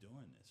you're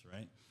doing this,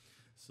 right?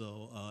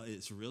 So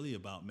it's really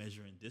about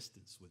measuring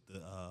distance with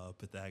the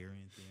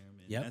Pythagorean theorem,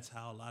 and that's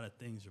how a lot of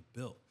things are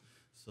built.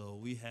 So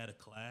we had a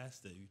class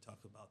that you talk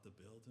about the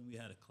building. We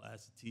had a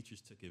class that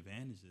teachers took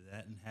advantage of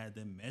that and had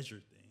them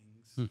measure things.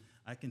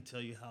 I can tell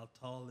you how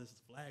tall this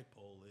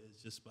flagpole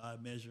is just by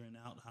measuring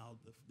out how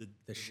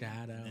the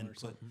shadow and or put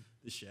something.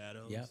 The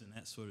shadows and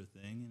that sort of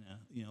thing.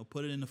 And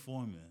put it in the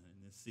formula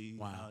and then see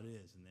how it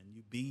is. And then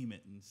you beam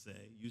it and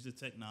say, use the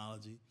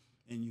technology,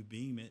 and you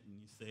beam it and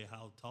you say,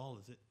 how tall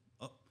is it?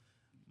 Oh,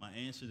 my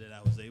answer that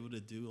I was able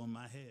to do on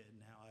my head.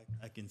 Now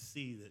I can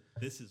see that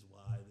this is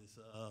why this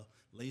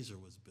laser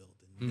was built,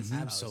 and this is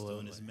how it's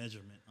doing its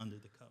measurement under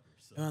the cover.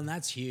 So. And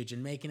that's huge.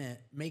 And making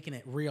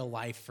it real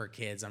life for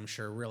kids, I'm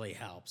sure, really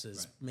helps.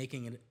 Is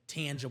making it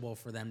tangible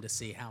for them to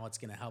see how it's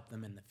going to help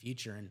them in the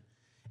future.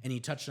 And you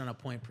touched on a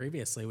point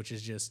previously, which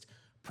is just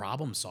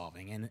problem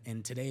solving. And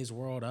in today's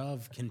world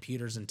of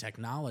computers and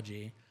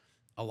technology,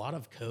 a lot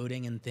of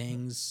coding and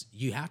things,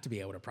 you have to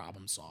be able to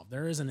problem solve.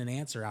 There isn't an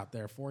answer out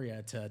there for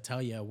you to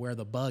tell you where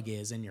the bug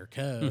is in your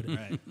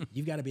code.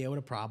 You've got to be able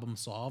to problem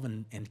solve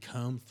and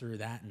comb through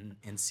that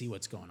and see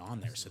what's going on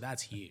there. So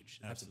that's huge.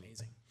 That's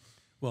amazing.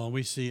 Well,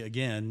 we see,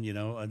 again,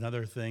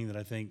 another thing that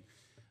I think,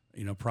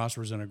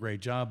 Prosper's done a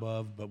great job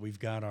of, but we've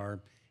got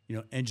our,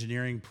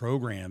 engineering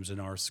programs in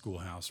our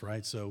schoolhouse,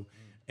 right? So,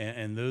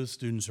 and those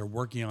students are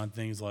working on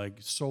things like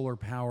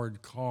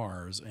solar-powered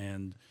cars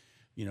and,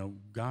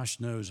 gosh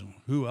knows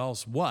who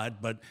else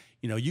what, but,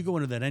 you go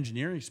into that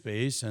engineering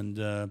space and,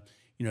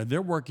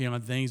 they're working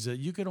on things that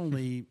you could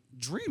only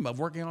dream of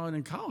working on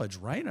in college,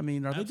 right? I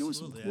mean, are they doing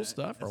some cool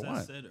stuff or what?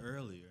 As I said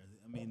earlier,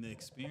 the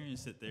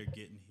experience that they're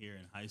getting here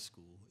in high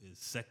school is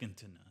second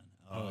to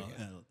none.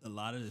 A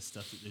lot of the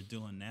stuff that they're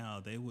doing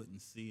now, they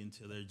wouldn't see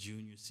until their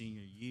junior,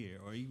 senior year,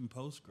 or even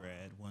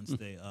post-grad once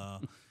they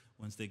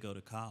go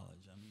to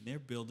college. They're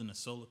building a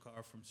solar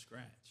car from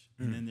scratch,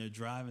 and then they're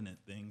driving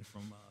that thing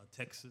from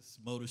Texas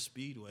Motor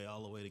Speedway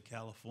all the way to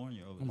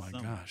California over the summer.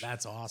 Oh my gosh,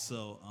 that's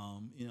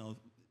awesome. So,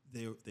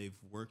 they've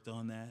worked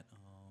on that.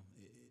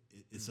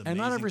 It's and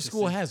not every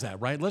school has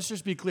that, right? Let's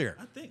just be clear.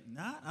 I think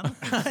not. I don't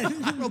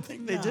think, I don't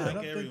think they do.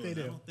 I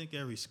don't think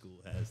every school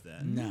has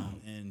that. No.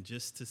 And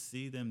just to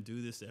see them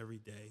do this every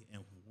day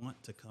and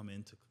want to come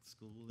into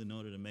school in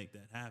order to make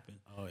that happen.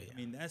 Oh,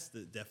 yeah. That's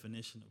the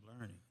definition of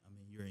learning.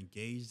 you're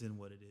engaged in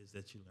what it is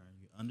that you learn.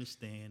 You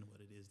understand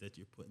what it is that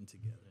you're putting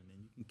together, and then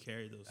you can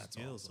carry those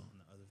skills on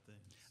to other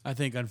things. I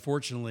think,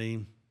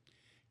 unfortunately,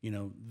 I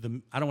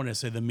don't want to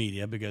say the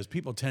media, because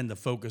people tend to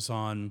focus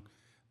on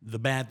the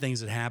bad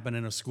things that happen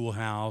in a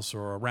schoolhouse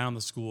or around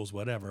the schools,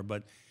 whatever.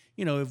 But,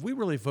 if we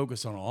really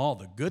focus on all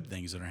the good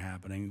things that are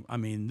happening, I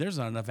mean, there's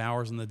not enough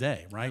hours in the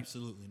day, right?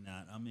 Absolutely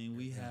not. I mean,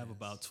 we have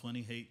about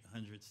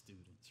 2,800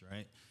 students,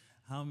 right?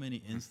 How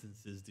many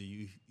instances do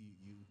you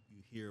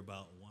hear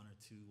about one or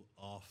two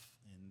off,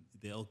 and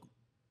they'll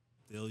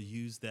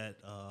use that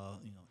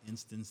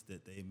instance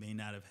that they may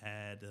not have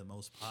had the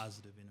most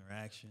positive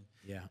interaction,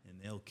 and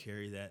they'll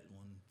carry that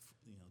one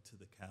to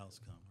the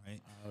cows come,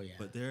 right? Oh yeah.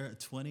 But there are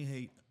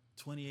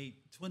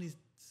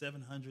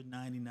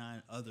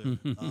 2,799 other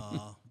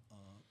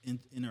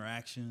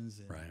interactions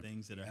and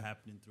things that are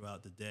happening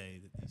throughout the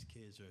day that these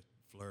kids are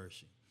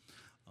flourishing.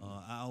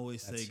 I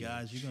always say,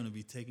 guys, you're going to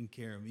be taking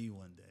care of me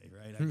one day,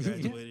 right? I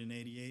graduated in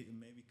 '88 and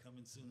maybe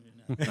coming sooner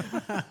than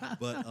that.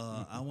 But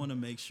I want to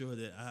make sure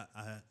that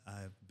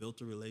I've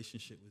built a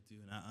relationship with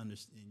you, and I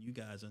understand, you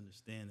guys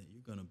understand that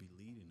you're going to be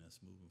leading us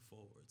moving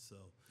forward. So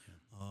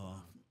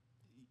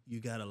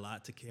you got a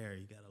lot to carry.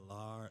 You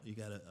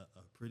got a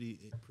pretty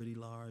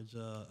large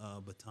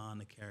baton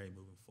to carry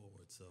moving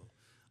forward. So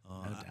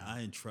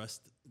I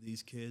entrust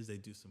these kids. They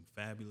do some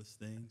fabulous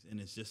things, and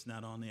it's just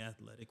not on the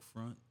athletic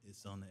front.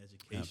 It's on the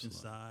education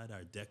side.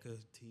 Our DECA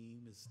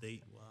team is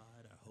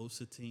statewide. Our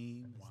HOSA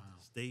team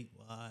is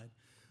statewide.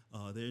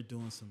 They're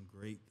doing some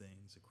great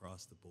things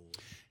across the board.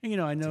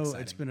 And I know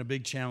it's been a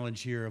big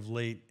challenge here of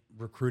late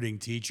recruiting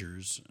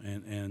teachers,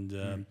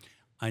 and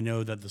I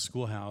know that the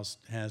schoolhouse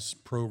has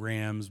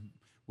programs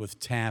with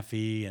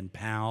Taffy and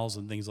PALS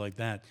and things like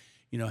that.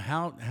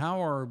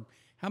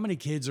 How many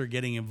kids are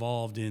getting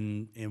involved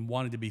in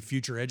wanting to be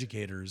future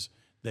educators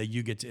that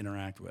you get to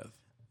interact with?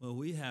 Well,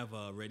 we have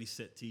a Ready,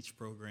 Set, Teach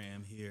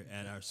program here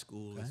at our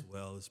school as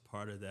well, as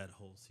part of that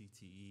whole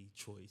CTE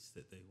choice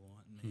that they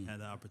want. And they had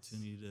the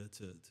opportunity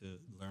to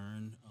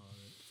learn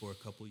for a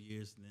couple of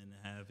years, and then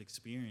have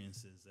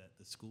experiences at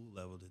the school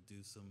level to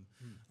do some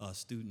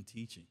student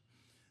teaching.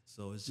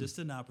 So it's just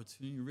an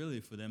opportunity really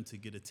for them to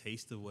get a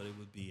taste of what it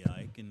would be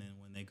like. And then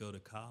when they go to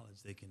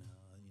college, they can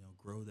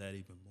grow that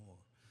even more.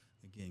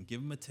 Again,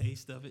 give them a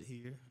taste of it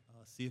here.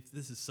 See if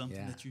this is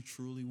something that you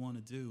truly want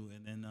to do,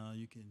 and then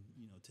you can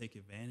take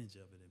advantage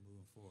of it and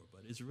moving forward.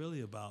 But it's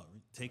really about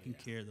taking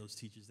care of those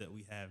teachers that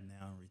we have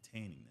now and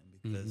retaining them,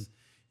 because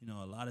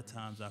a lot of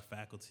times our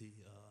faculty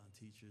and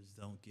teachers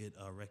don't get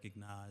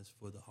recognized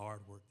for the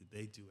hard work that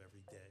they do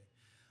every day.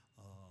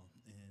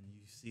 And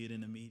you see it in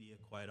the media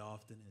quite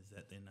often, is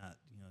that they're not,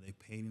 they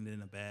paint it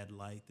in a bad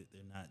light, that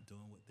they're not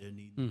doing what they're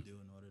needing to do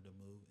in order to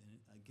move. And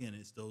again,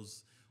 it's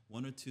those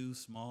one or two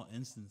small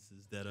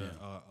instances that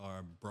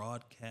are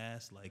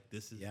broadcast like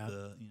this is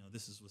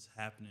this is what's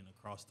happening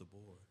across the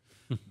board.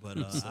 But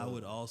I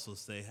would also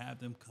say have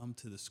them come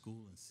to the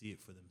school and see it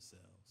for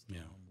themselves.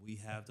 We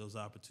have those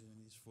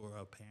opportunities for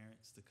our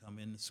parents to come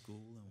into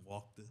school and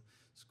walk the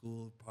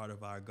school, part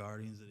of our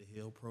Guardians of the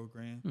Hill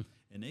program,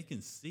 and they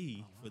can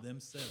see for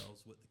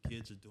themselves what the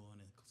kids are doing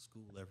in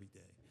school every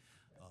day.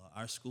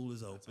 Our school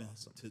is open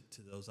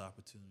to those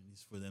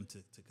opportunities for them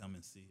to come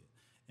and see it.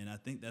 And I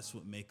think that's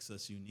what makes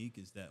us unique,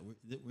 is that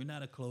we're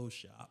not a closed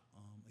shop.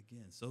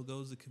 Again, so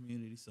goes the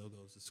community, so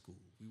goes the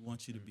school. We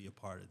want you to be a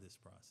part of this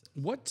process.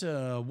 What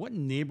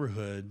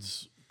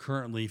neighborhoods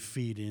currently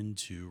feed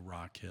into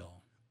Rock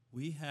Hill?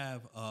 We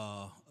have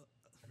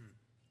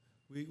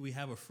we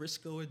have a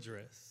Frisco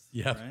address.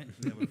 Yep. Right?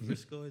 We have a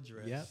Frisco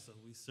address. Yep. So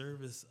we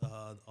service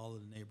all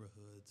of the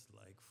neighborhoods,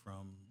 like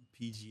from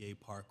PGA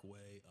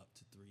Parkway up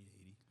to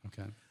 380.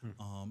 Okay.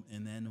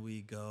 And then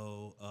we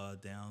go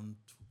down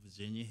to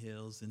Virginia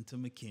Hills into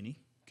McKinney.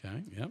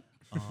 Okay. Yep.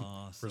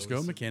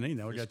 Frisco, McKinney.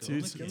 Now we got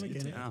two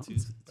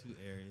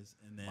areas,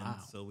 and then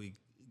so we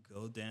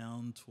go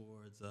down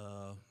towards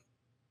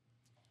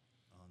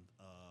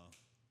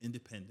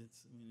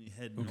Independence. I mean, we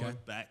head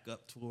north back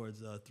up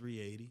towards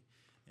 380,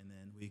 and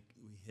then we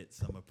hit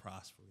some of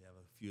Prosper. We have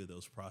a few of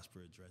those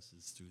Prosper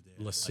addresses through there.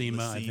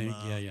 Lacima, I think.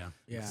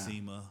 Yeah.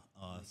 Lacima.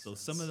 So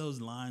some of those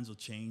lines will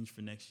change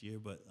for next year,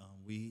 but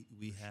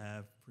we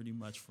have pretty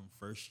much from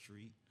First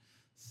Street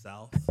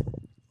south.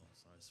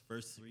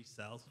 First Street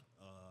south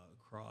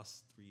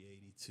across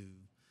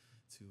 380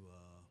 to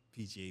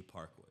PGA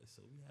Parkway.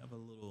 So we have a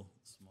little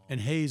small. And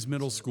Hayes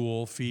Middle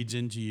School feeds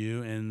into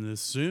you, and the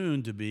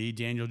soon-to-be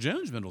Daniel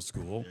Jones Middle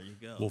School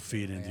will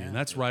feed into you. And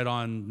that's right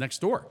on next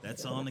door.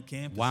 That's on the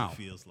campus, Wow. it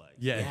feels like.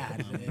 Yeah,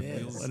 it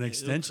is. An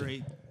extension.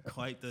 It'll create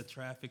quite the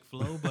traffic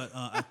flow, but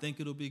I think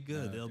it'll be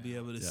good. They'll be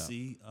able to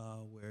see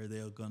where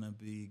they're going to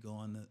be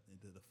going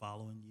the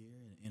following year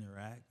and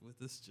interact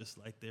with us just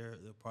like they're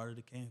part of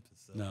the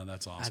campus. So No,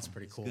 that's awesome. That's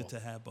pretty cool. It's good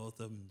to have both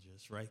of them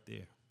just right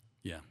there.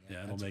 Yeah,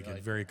 it'll make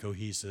it very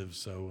cohesive.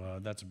 So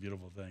that's a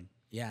beautiful thing.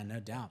 Yeah, no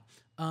doubt.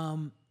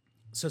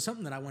 So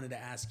something that I wanted to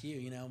ask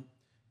you,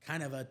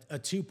 kind of a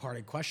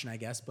two-parted question, I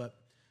guess, but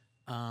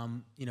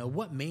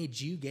what made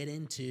you get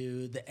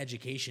into the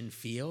education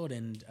field,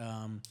 and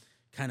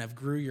kind of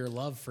grew your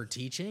love for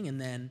teaching? And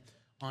then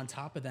on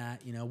top of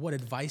that, what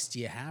advice do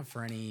you have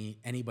for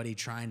anybody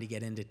trying to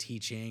get into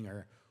teaching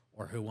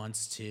or who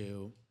wants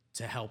to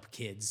help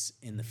kids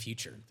in the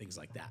future, things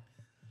like that?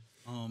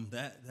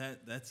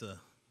 That's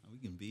we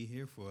can be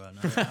here for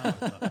another hour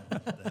talking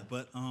about that.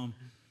 But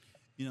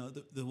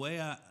the way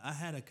I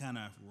had a kind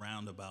of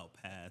roundabout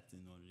path in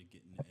order to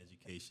get into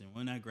education.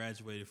 When I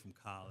graduated from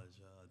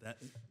college, that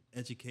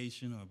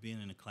education or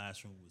being in a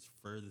classroom was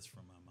furthest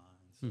from my mind.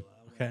 So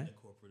I went into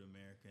corporate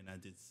America and I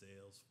did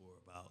sales for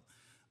about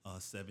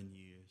 7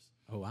 years.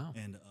 Oh, wow.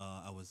 And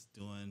I was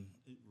doing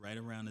right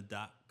around the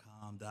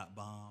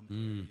 .com.bomb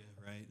area,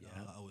 right?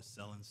 Yeah. I was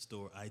selling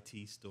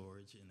IT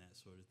storage and that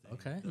sort of thing.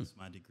 Okay. That's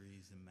my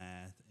degrees in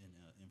math and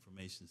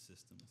information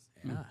systems.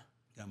 Yeah.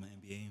 Got my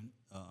MBA in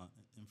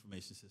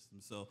information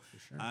systems. So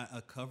sure.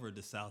 I covered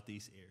the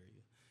Southeast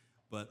area.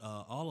 But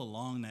all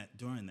along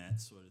during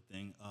that sort of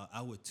thing,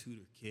 I would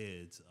tutor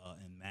kids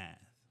in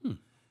math.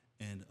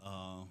 And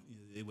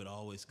they would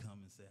always come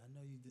and say, I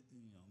know you did,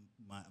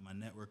 my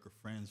network of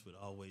friends would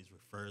always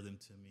refer them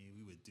to me.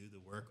 We would do the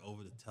work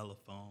over the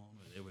telephone,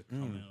 or they would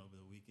come in over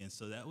the weekend.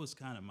 So that was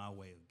kind of my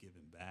way of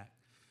giving back,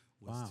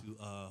 was to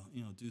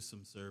do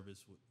some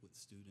service with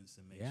students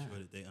and make sure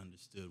that they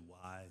understood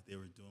why they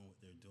were doing what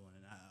they're doing.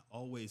 And I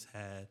always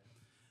had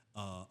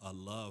a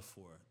love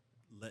for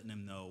letting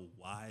them know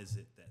why is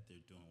it that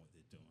they're doing what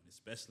they're doing,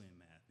 especially in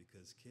math,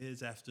 because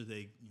kids, after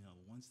they,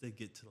 once they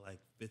get to like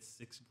 5th,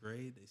 6th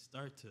grade, they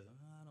start to,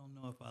 I don't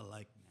know if I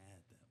like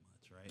math that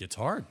much, right? It's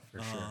hard for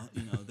sure.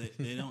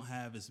 They don't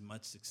have as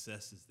much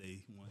success as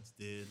they once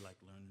did, like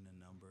learning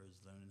the numbers,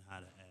 learning how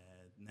to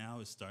add.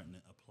 Now it's starting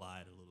to apply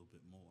it a little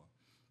bit more.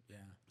 Yeah.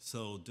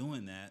 So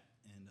doing that,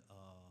 and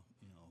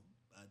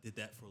I did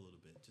that for a little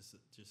bit,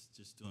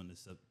 just doing the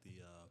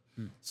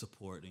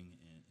supporting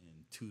and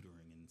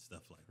tutoring and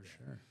stuff like that.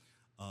 Sure.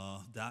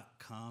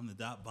 .com,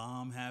 the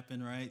 .bomb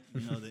happened, right?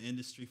 The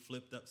industry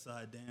flipped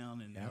upside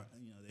down, and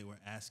they were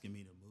asking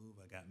me to move.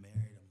 I got married.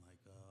 I'm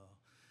like,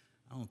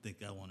 I don't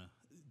think I want to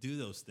do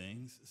those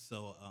things.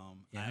 So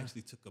I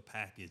actually took a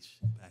package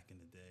back in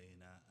the day,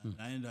 and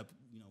I ended up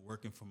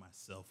working for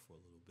myself for a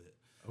little bit.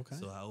 Okay.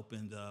 So I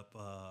opened up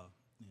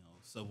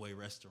Subway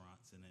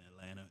restaurants in the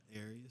Atlanta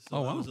area.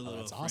 So I was a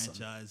little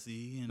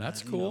franchisee, and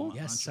that's cool. I'm an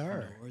Yes, sir.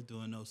 entrepreneur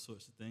doing those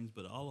sorts of things.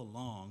 But all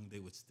along, they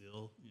would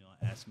still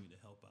ask me to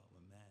help out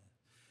with math.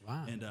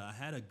 Wow. And I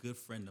had a good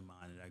friend of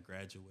mine that I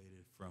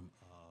graduated from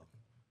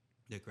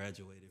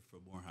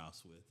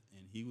Morehouse with,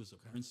 and he was a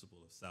principal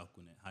of South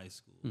Gwinnett High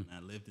School, and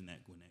I lived in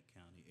that Gwinnett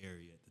County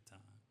area at the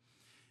time.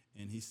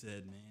 And he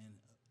said, "Man,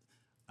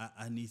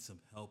 I need some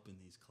help in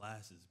these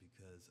classes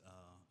because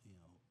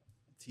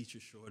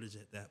teacher shortage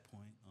at that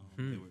point.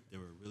 They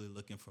were really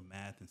looking for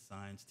math and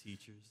science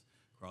teachers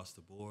across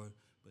the board.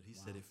 But he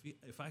said,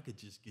 if I could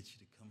just get you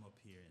to come up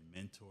here and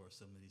mentor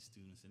some of these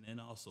students, and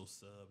then also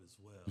sub as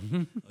well.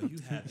 You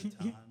have the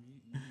time.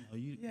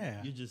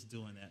 You're just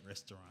doing that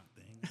restaurant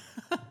thing.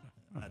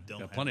 I don't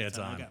have plenty of I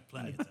time. got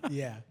plenty of time.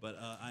 Yeah. But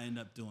I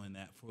ended up doing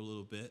that for a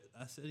little bit.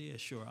 I said, yeah,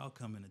 sure, I'll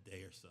come in a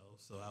day or so.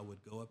 So I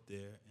would go up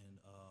there and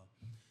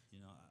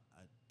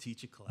I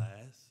teach a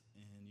class,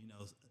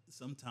 and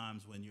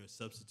sometimes when you're a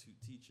substitute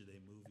teacher, they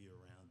move you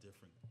around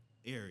different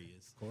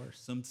areas. Of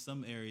course.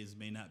 Some areas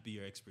may not be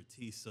your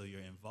expertise, so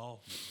your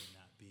involvement may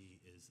not be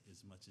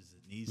as much as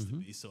it needs to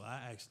be. So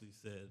I actually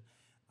said,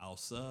 I'll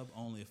sub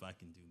only if I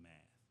can do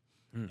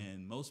math.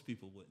 And most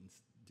people wouldn't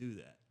do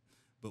that.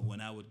 But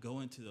when I would go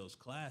into those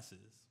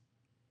classes,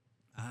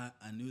 I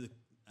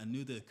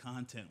knew the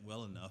content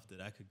well enough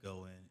that I could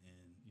go in and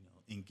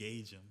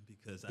engage them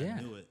because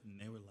I knew it,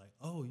 and they were like,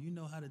 "Oh, you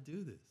know how to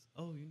do this.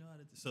 Oh, you know how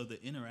to." So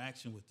the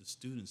interaction with the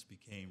students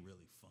became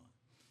really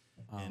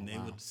fun, and they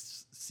would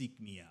seek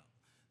me out.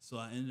 So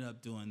I ended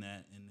up doing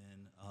that, and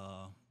then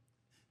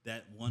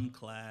that one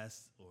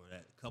class or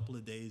that couple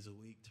of days a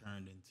week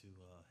turned into,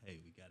 "Hey,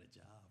 we got a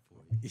job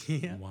for you."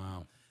 Yeah.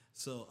 Wow.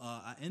 So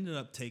I ended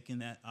up taking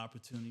that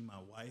opportunity. My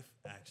wife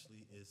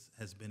actually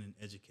has been in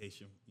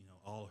education,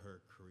 all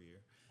her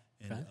career,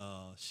 and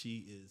she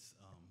is,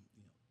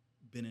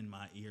 been in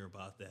my ear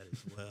about that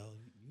as well.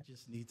 You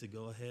just need to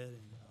go ahead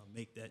and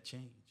make that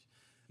change.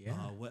 Yeah.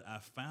 What I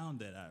found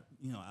that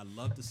I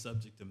love the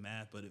subject of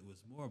math, but it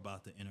was more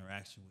about the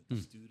interaction with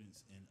the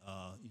students and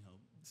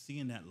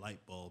seeing that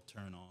light bulb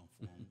turn on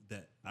for them.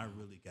 That I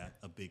really got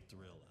a big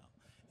thrill out,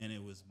 and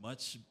it was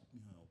much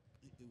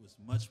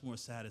more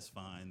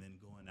satisfying than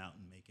going out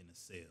and making a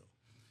sale,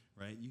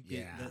 right? You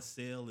get that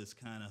sale is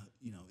kind of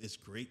it's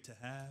great to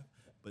have,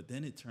 but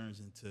then it turns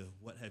into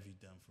what have you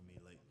done for me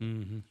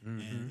lately,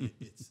 and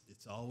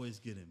it's always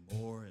getting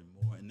more and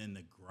more, and then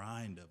the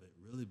grind of it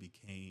really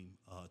became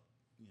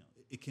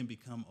it can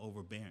become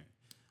overbearing.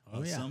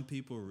 Some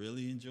people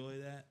really enjoy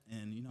that,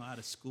 and out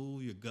of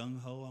school you're gung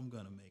ho. I'm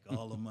gonna make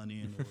all the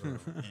money in the world,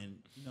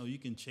 and you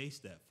can chase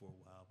that for a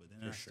while. But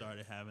then I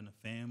started having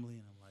a family,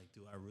 and I'm like,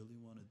 do I really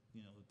want to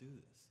do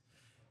this?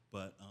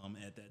 But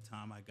at that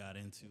time, I got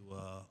into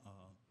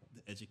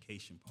the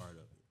education part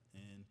of it,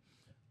 and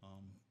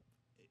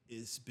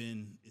it's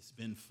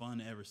been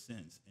fun ever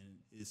since, and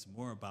it's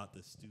more about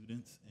the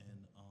students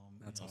and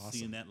That's awesome.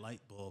 seeing that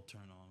light bulb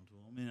turn on to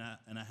them.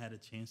 And I had a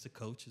chance to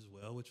coach as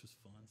well, which was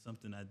fun.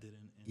 Something I did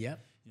Yep.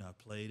 I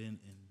played in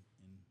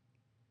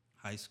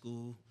high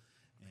school.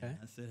 And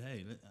I said,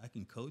 hey, I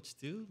can coach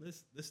too.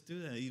 Let's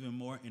do that. Even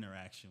more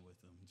interaction with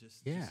them.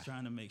 Just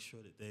trying to make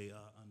sure that they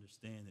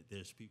understand that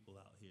there's people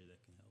out here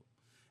that can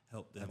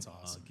help them That's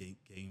awesome.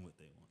 gain what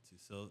they want to.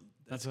 So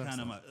that's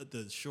kind of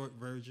the short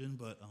version,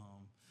 but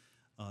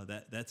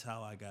that's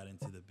how I got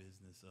into the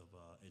business of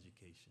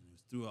education. It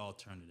was through an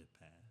alternative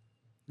path.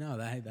 No,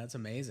 that's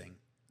amazing.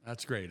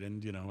 That's great.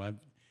 And, to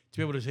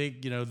be able to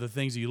take, the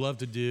things that you love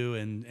to do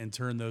and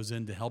turn those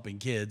into helping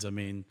kids, I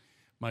mean,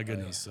 my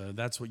goodness,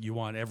 that's what you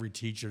want every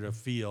teacher to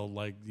feel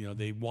like,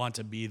 they want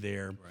to be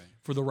there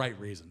for the right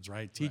reasons,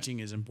 right? Teaching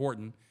is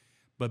important,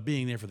 but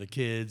being there for the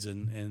kids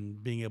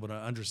and being able to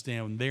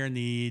understand their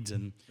needs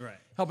and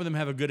helping them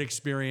have a good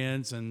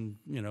experience and,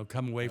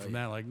 come away from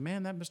that like,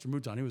 man, that Mr.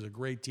 Mouton, he was a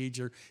great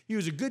teacher. He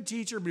was a good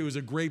teacher, but he was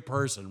a great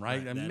person,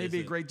 right? And maybe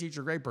a great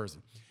teacher, great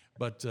person.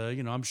 But,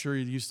 I'm sure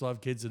you still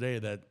have kids today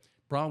that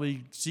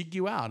probably seek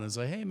you out and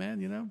say, hey,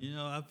 man,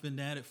 I've been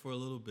at it for a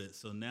little bit.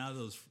 So now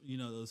those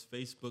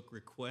Facebook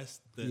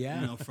requests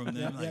that, from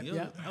them,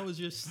 I was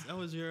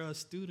your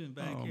student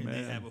back here.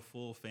 Man. They have a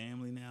full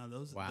family now.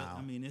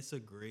 Wow. It's a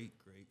great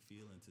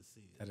feeling to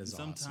see it. That is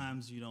and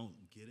sometimes you don't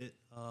get it,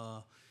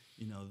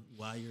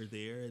 while you're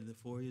there in the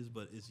 4 years,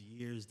 but it's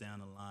years down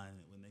the line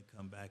that when they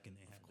come back and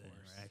they have that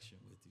interaction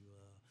with you,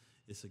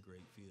 it's a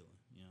great feeling,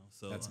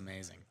 So that's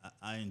amazing.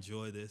 I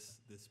enjoy this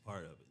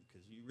part of it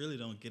because you really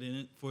don't get in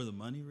it for the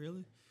money,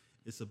 really.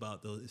 It's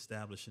about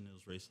establishing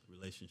those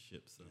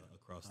relationships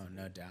across the board.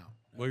 No doubt.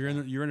 Well,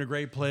 you're in a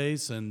great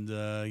place, and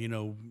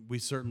we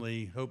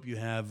certainly hope you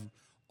have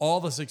all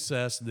the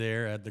success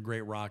there at the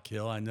Great Rock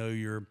Hill. I know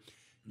you're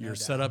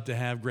set up to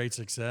have great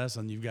success,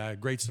 and you've got a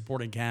great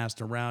supporting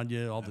cast around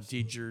you, all the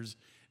teachers,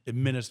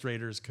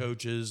 administrators,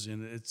 coaches,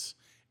 and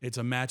it's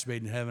a match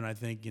made in heaven. I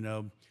think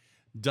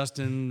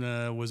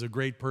Dustin was a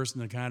great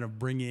person to kind of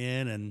bring you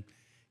in and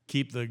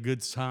keep the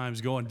good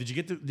times going. Did you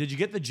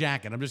get the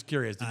jacket? I'm just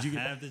curious. I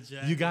have the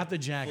jacket. You got the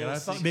jacket. I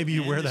thought maybe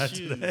you wear that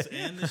today.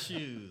 And the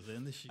shoes.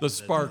 The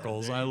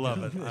sparkles. I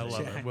love it. I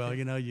love it. Well,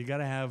 you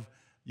gotta have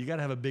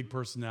a big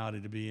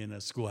personality to be in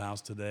a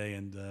schoolhouse today,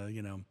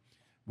 and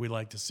we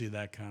like to see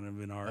that kind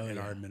of in our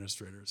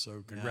administrators.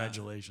 So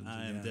congratulations.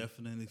 I am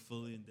definitely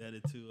fully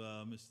indebted to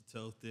Mr.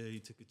 Toth there. He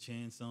took a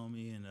chance on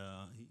me, and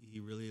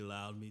he really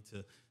allowed me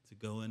to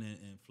go in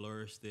and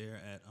flourish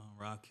there at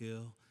Rock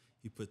Hill.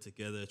 He put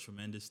together a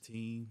tremendous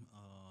team.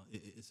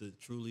 It's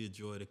truly a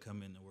joy to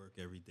come into work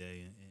every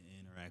day and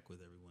interact with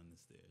everyone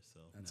that's there. So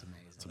that's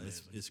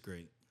amazing. It's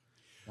great.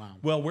 Wow.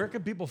 Well, where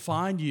can people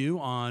find you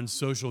on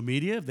social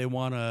media if they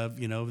want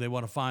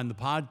to, find the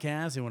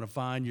podcast, they want to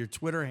find your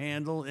Twitter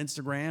handle,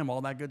 Instagram,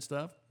 all that good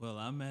stuff? Well,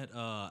 I'm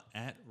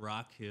at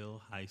Rock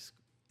Hill High School.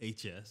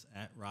 HS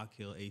at Rock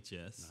Hill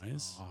HS.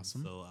 Nice.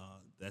 Awesome. So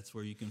that's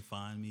where you can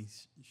find me.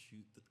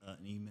 Shoot an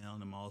email,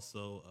 and I'm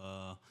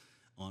also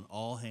on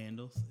all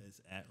handles.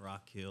 It's at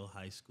Rock Hill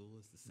High School.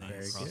 It's the same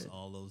across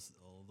all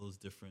those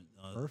different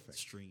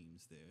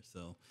streams there.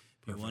 So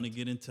if you want to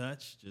get in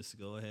touch, just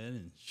go ahead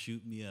and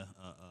shoot me a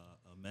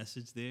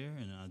message there,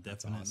 and I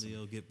definitely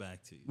will get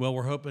back to you. Well,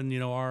 we're hoping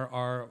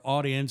our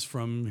audience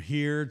from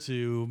here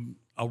to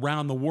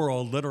around the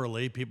world,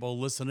 literally, people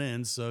listen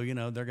in. So,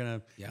 they're going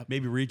to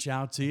maybe reach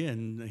out to you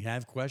and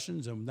have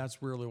questions. And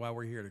that's really why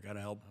we're here, to kind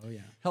of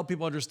help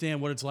people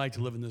understand what it's like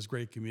to live in this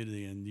great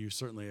community. And you're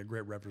certainly a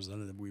great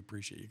representative. We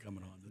appreciate you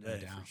coming on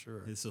today, for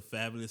sure. It's a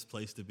fabulous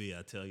place to be,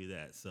 I tell you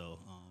that. So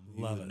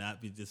you will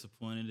not be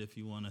disappointed if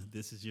you want to.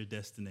 This is your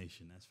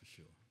destination, that's for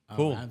sure.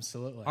 Cool.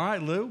 Absolutely. All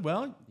right, Lou.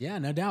 Well, yeah,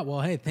 no doubt. Well,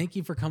 hey, thank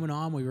you for coming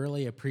on. We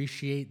really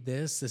appreciate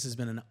this. This has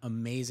been an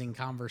amazing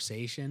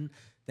conversation.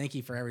 Thank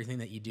you for everything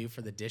that you do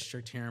for the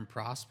district here in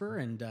Prosper.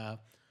 And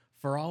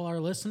for all our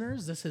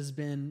listeners, this has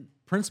been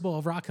Principal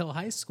of Rock Hill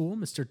High School,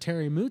 Mr.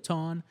 Terry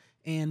Mouton,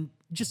 and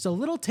just a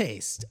little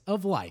taste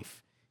of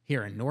life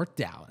here in North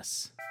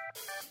Dallas.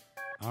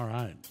 All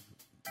right.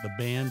 The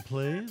band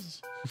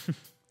plays.